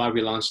said, which is why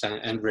we launched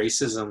that End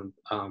Racism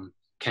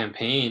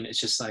campaign. It's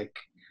just like,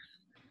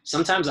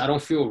 sometimes I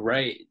don't feel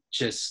right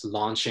just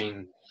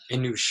launching a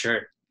new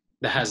shirt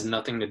that has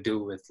nothing to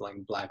do with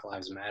like Black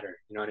Lives Matter.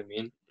 You know what I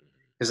mean?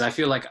 Because I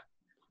feel like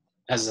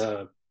as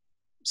a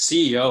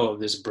CEO of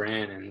this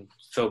brand and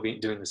Phil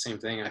doing the same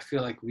thing, I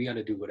feel like we got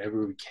to do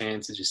whatever we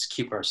can to just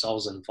keep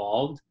ourselves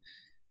involved.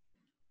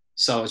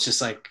 So it's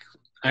just like,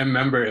 I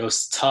remember it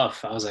was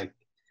tough. I was like,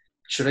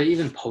 should I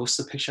even post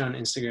a picture on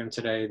Instagram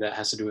today that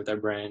has to do with our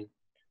brand,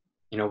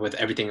 you know, with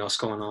everything else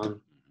going on?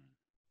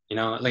 You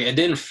know, like it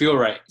didn't feel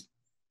right.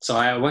 So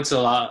I went to a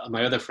lot of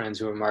my other friends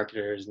who are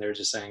marketers and they were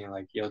just saying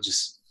like, yo,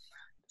 just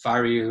if I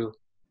were you,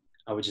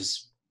 I would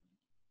just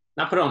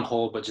not put it on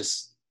hold, but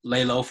just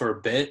lay low for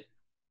a bit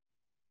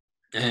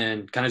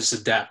and kind of just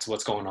adapt to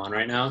what's going on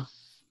right now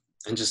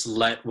and just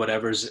let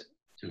whatever's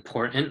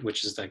important,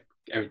 which is like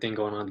everything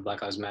going on, the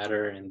Black Lives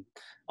Matter and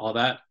all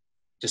that,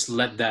 just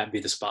let that be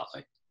the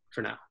spotlight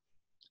for now.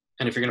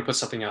 And if you're going to put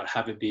something out,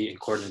 have it be in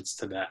accordance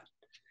to that.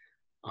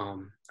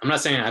 I'm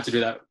not saying I have to do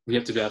that. We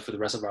have to do that for the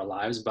rest of our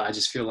lives, but I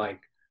just feel like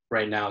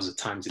right now is the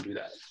time to do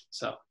that.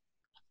 So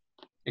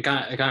it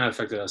kind of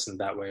affected us in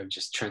that way of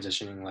just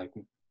transitioning, like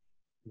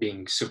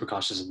being super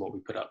cautious of what we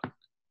put up.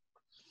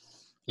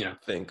 You know,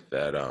 I think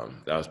that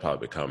that was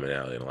probably a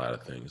commonality in a lot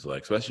of things,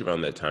 like especially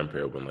around that time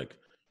period when like,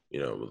 you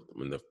know,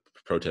 when the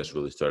protests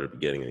really started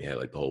beginning and you had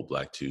like the whole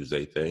Black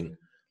Tuesday thing.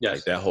 yes,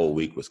 Like that whole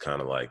week was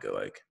kind of like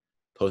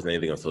posting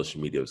anything on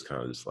social media was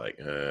kind of just like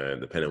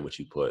depending on what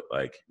you put,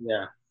 like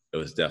yeah, it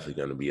was definitely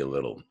going to be a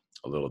little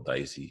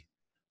dicey.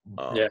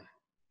 yeah,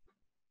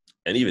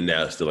 And even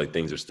now, still like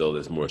things are still,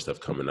 there's more stuff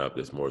coming up,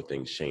 there's more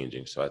things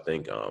changing. So I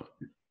think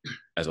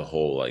as a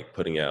whole, like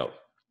putting out,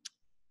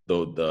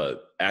 though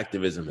the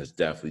activism has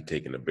definitely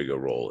taken a bigger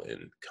role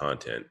in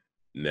content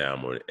now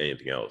more than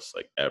anything else,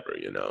 like ever,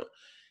 you know,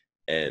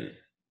 and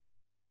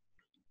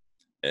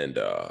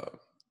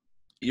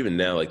even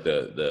now, like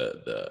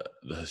the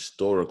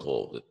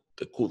historical,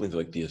 the cool things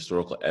like the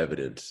historical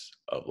evidence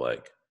of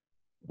like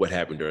what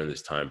happened during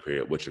this time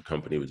period, what your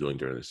company was doing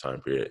during this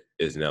time period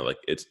is now like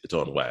it's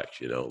on wax,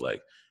 you know,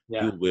 like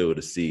yeah, people will be able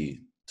to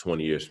see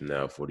 20 years from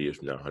now, 40 years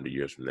from now, 100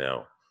 years from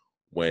now,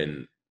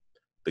 when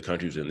the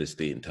country's in this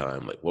state and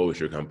time, like what was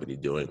your company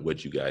doing?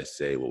 What you guys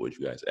say? What was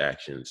you guys'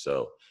 action?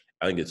 So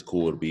I think it's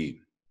cool to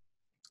be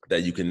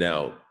that you can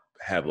now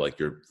have like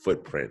your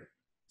footprint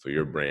for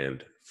your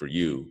brand, for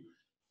you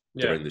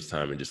yeah, during this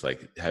time and just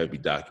like have it be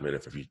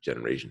documented for future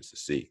generations to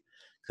see.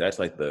 So that's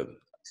like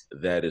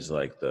that is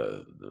like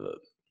I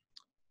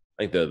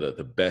think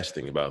the best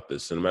thing about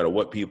this. So no matter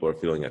what people are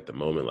feeling at the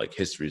moment, like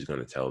history is going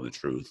to tell the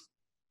truth.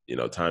 You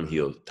know, time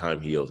heals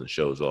and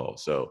shows all.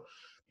 So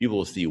people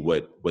will see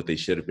what they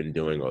should have been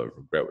doing or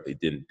regret what they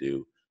didn't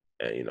do.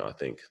 And, you know, I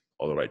think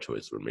all the right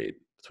choices were made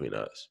between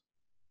us.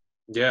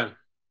 yeah,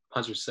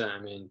 100%. I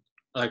mean,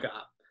 like,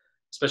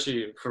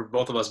 especially for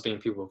both of us being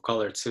people of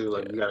color too,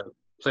 like we Yeah. gotta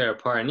play our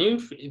part. And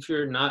even if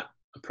you're not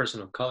a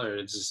person of color,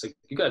 it's just like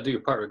you gotta do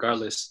your part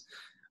regardless,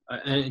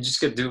 and you just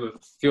gotta do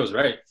what feels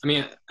right. I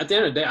mean, at the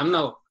end of the day, I'm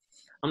no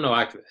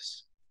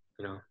activist.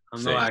 You know,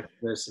 I'm no Same.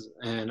 activist,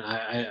 and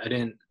I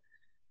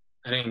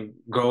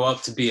didn't grow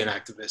up to be an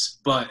activist,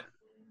 but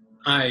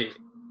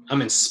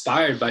I'm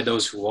inspired by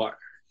those who are,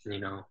 you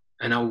know,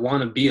 and I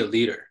want to be a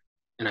leader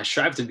and I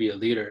strive to be a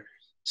leader.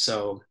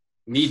 So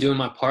me doing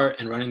my part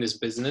and running this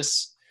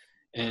business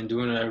and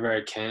doing whatever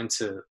I can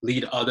to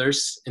lead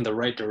others in the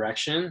right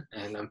direction.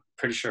 And I'm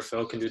pretty sure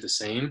Phil can do the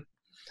same.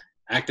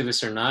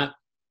 Activist or not,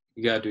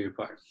 you gotta do your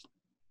part.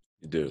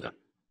 You do. So,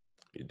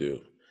 You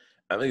do.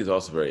 I think it's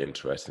also very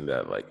interesting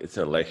that like it's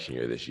an election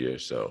year this year,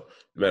 so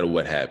no matter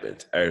what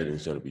happens,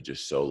 everything's gonna be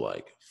just so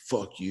like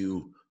fuck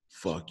you,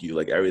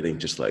 like everything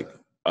just like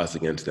us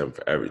against them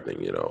for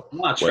everything, you know. a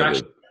lot of Whether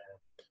traction.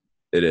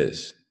 it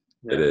is,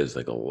 it Yeah. is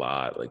like a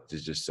lot, like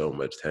there's just so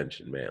much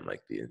tension, man.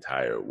 Like the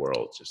entire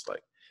world, just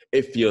like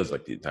it feels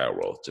like the entire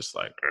world, just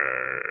like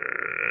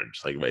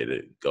ready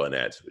to go and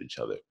at with each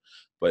other.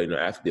 But you know,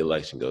 after the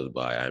election goes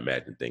by, I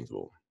imagine things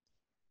will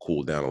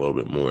cool down a little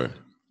bit more. At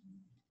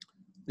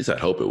least I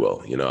hope it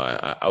will. You know,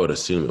 I would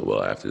assume it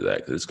will after that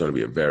because it's going to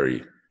be a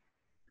very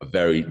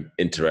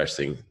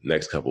interesting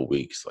next couple of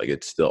weeks. Like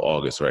it's still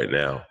August right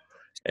now,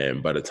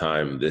 and by the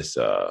time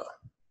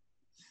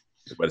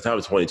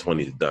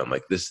 2020 is done,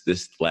 like I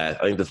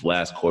think this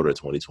last quarter of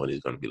 2020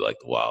 is going to be like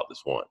the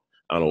wildest one.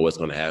 I don't know what's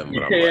going to happen, but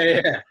Yeah, I'm like,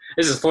 yeah, yeah.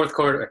 This is fourth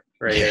quarter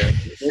right yeah,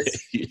 here.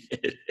 It's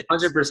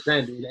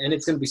 100%, dude, and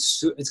it's gonna be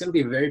it's gonna be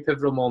a very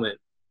pivotal moment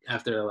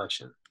after the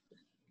election,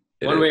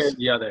 it one way or is.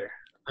 the other.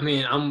 I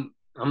mean, I'm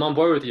on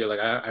board with you. Like,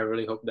 I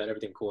really hope that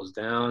everything cools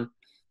down.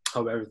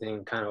 Hope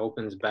everything kind of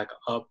opens back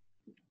up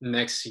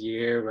next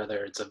year,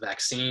 whether it's a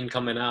vaccine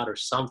coming out or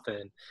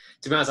something.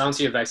 To be honest, I don't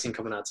see a vaccine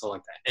coming out till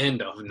like the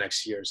end of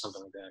next year or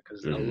something like that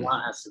because a Mm-hmm.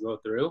 lot has to go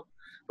through.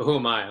 But who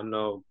am I? I'm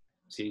no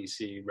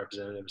CDC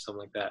representative or something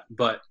like that.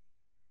 But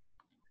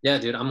yeah,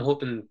 dude, I'm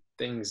hoping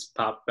things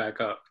pop back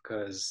up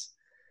because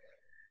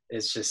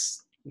it's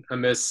just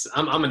I'm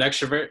an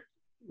extrovert,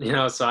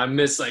 so I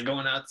miss like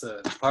going out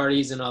to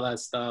parties and all that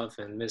stuff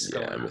and miss Yeah,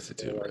 going I out miss it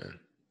to too, like man.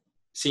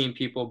 seeing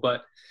people.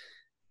 But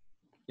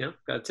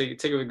gotta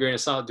take it with a grain of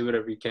salt, do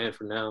whatever you can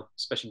for now,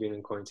 especially being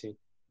in quarantine.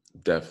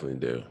 Definitely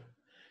do.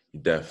 You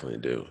definitely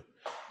do.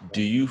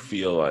 Do you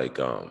feel like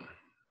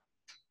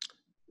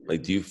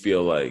do you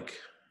feel like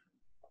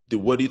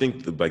what do you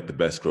think the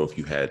best growth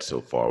you had so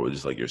far with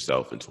just like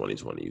yourself in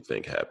 2020 you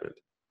think happened?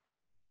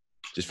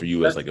 Just for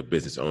you as That's like a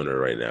business owner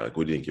right now, like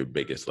what do you think your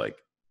biggest like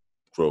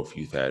growth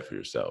you've had for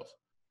yourself?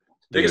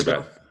 the Thinking biggest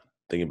about growth.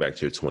 thinking back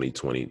to your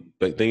 2020,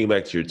 like thinking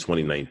back to your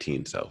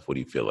 2019 self, what do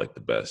you feel like the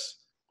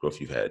best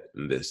growth you've had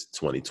in this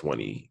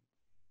 2020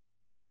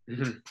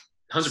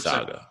 Mm-hmm. 100%.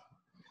 saga?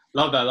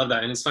 Love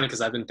that. And it's funny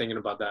because I've been thinking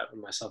about that with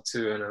myself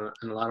too.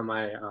 And a lot of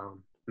my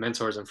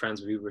mentors and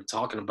friends, we were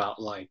talking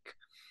about like,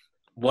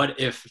 what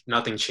if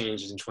nothing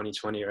changes in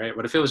 2020, right?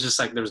 What if it was just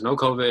like there was no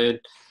COVID,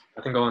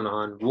 nothing going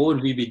on? What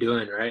would we be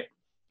doing, right?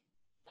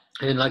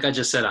 And like I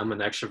just said, I'm an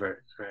extrovert,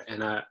 right?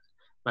 And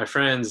my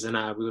friends and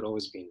I, we would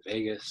always be in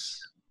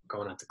Vegas,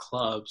 going out to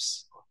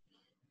clubs,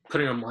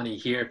 putting our money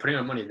here, putting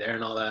our money there,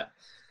 and all that.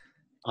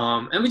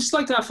 And we just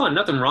like to have fun.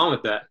 Nothing wrong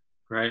with that,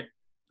 right?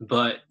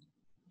 But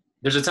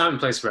there's a time and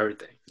place for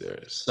everything. There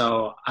is.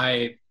 So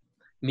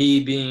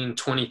me being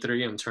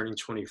 23, I'm turning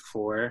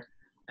 24.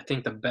 I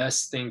think the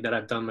best thing that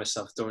I've done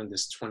myself during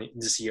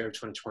this year of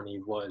 2020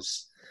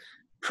 was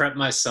prep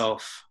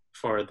myself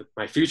for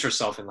my future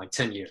self in like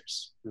 10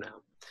 years from now,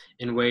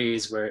 in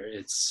ways where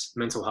it's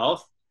mental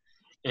health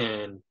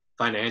and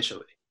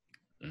financially.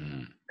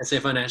 Mm, I say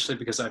financially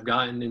because I've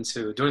gotten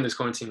into during this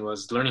quarantine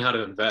was learning how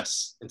to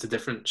invest into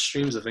different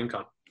streams of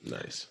income.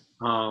 nice.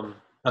 Um,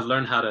 I've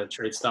learned how to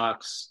trade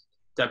stocks,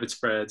 debit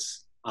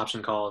spreads,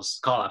 option calls,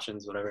 call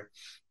options, whatever.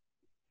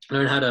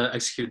 Learn how to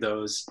execute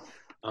those.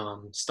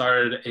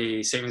 Started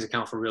a savings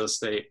account for real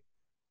estate,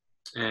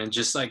 and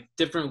just like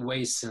different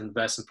ways to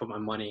invest and put my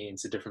money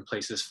into different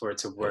places for it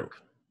to Dope.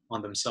 work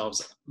on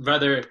themselves.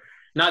 Rather,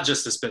 not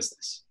just this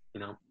business.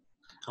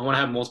 I want to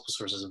have multiple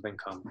sources of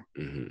income.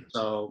 Mm-hmm.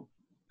 So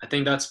I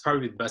think that's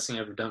probably the best thing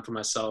I've ever done for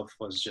myself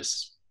was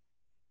just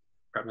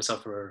prep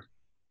myself for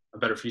a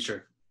better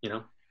future.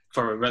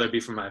 For whether it be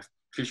for my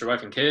future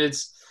wife and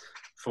kids,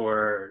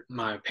 for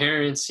my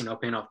parents,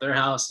 paying off their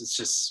house. It's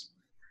just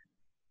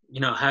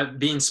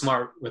being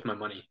smart with my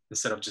money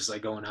instead of just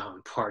like going out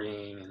and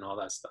partying and all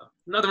that stuff.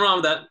 Nothing wrong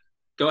with that.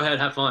 Go ahead,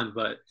 have fun,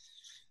 but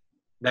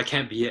that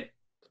can't be it.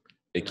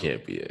 It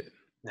can't be it.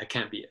 That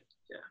can't be it.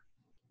 Yeah.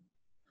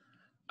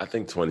 I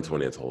think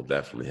 2020 as a whole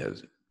definitely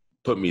has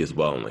put me as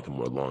well in like a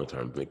more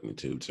long-term thinking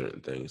to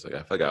certain things. Like I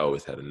feel like I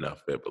always had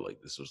enough of it, but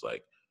like this was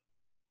like,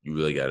 you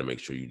really got to make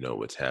sure you know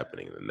what's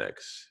happening in the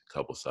next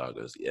couple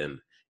sagas. And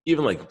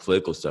even like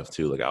political stuff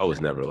too. Like I was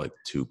never like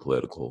too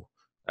political.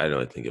 I didn't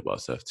really think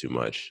about stuff too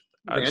much.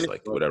 I just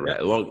like whatever. Yeah.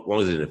 As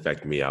long as it didn't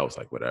affect me, I was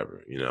like,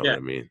 whatever. You know Yeah. what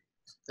I mean?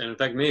 And in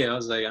fact, me, I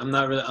was like, I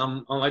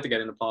don't like to get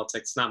into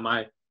politics. It's not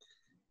my,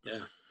 yeah.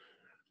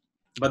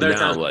 But But there are now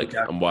times I'm like,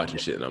 I'm watching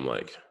shit and I'm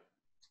like,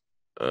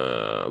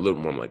 a little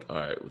more. I'm like, all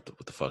right, what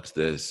the fuck's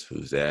this?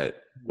 Who's that?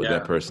 What did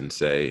that person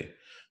say?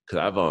 Because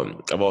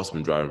I've also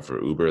been driving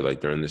for Uber like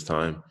during this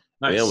time,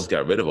 and they nice. almost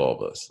got rid of all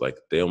of us. Like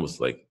they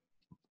almost like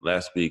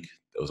last week.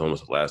 It was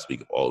almost last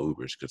week of all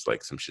Ubers because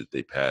like some shit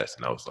they passed,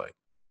 and I was like,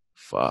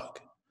 fuck,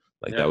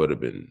 like Yeah. that would have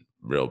been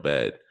real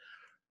bad.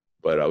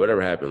 But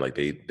whatever happened, like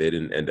they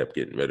didn't end up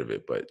getting rid of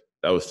it, but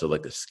that was still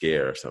like a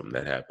scare or something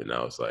that happened.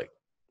 I was like,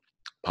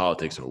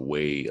 politics are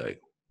way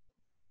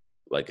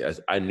like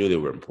as I knew they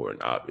were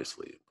important,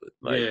 obviously, but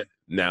like Yeah.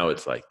 now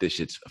it's like this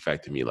shit's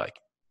affected me like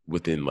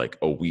within like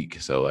a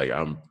week. So like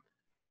I'm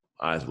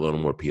eyes a little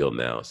more peeled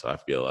now. So I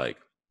feel like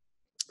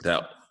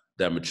that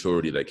that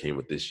maturity that came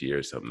with this year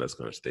is something that's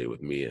gonna stay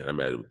with me, and I'm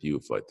at it with you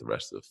for like the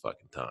rest of the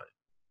fucking time.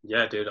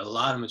 Yeah, dude, a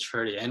lot of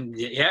maturity. And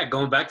yeah,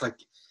 going back, like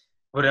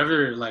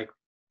whatever like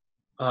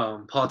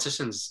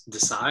politicians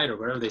decide or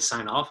whatever they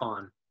sign off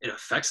on, it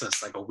affects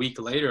us like a week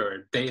later or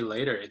a day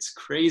later. It's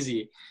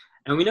crazy.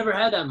 And we never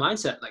had that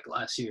mindset like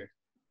last year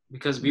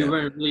because we Never.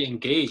 weren't really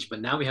engaged.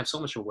 But now we have so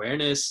much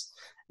awareness.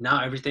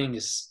 Now everything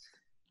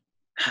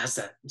has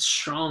that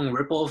strong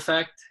ripple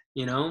effect,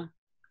 you know?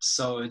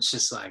 So it's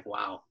just like,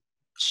 wow,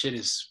 shit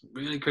is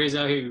really crazy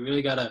out here. You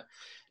really gotta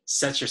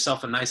set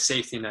yourself a nice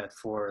safety net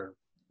for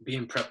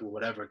being prepped with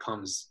whatever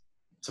comes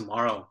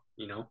tomorrow,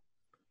 you know?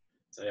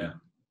 So yeah.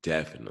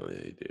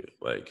 Definitely do.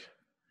 Like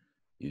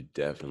you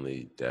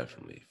definitely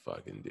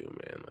fucking do,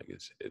 man. Like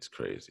it's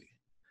crazy.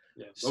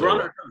 Yeah. But we're on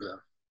So our cover though.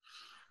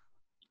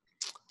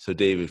 so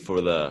David,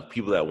 for the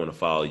people that want to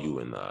follow you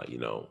and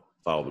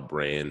follow the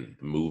brand,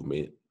 the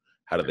movement,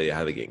 how do they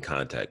get in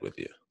contact with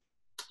you?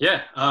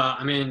 Yeah.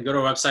 I mean, go to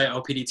our website,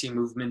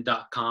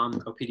 lpdtmovement.com.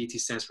 LPDT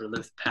stands for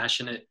Live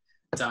Passionate,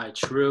 Die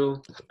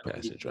True.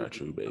 Passion try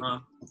true, baby.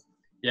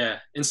 Yeah.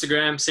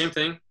 Instagram, same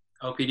thing.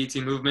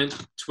 LPDT Movement.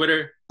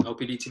 Twitter,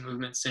 LPDT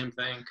Movement, same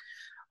thing.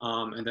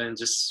 And then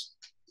just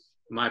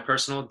my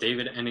personal,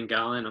 David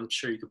Aningalan. I'm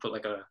sure you could put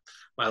like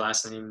my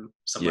last name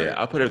somewhere. Yeah,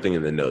 I'll put everything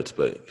in the notes,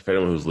 but if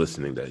anyone who's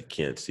listening that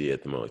can't see it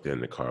at the moment, like they're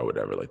in the car or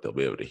whatever, like they'll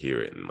be able to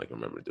hear it and like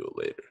remember to do it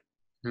later.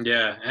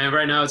 Yeah, and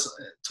right now it's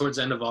towards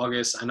the end of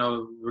August. I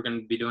know we're going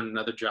to be doing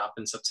another drop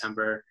in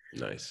September.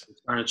 Nice.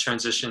 We're going to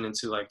transition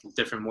into like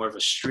different, more of a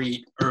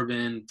street,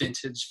 urban,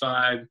 vintage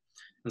vibe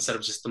instead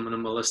of just the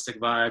minimalistic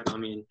vibe. I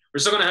mean, we're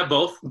still going to have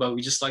both, but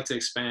we just like to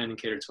expand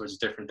and cater towards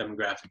different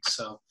demographics.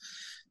 So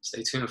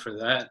stay tuned for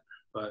that.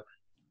 But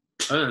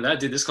other than that,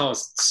 dude, this call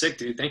is sick,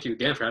 dude. Thank you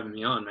again for having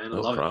me on, man. I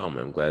No love problem.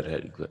 I'm glad to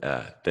have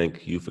you.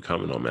 Thank you for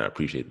coming on, man. I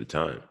appreciate the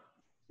time. it.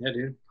 Yeah,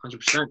 dude,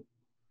 100%.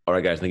 All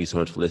right, guys. Thank you so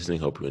much for listening.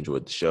 Hope you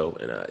enjoyed the show,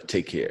 and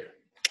take care.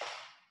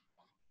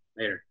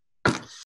 Later.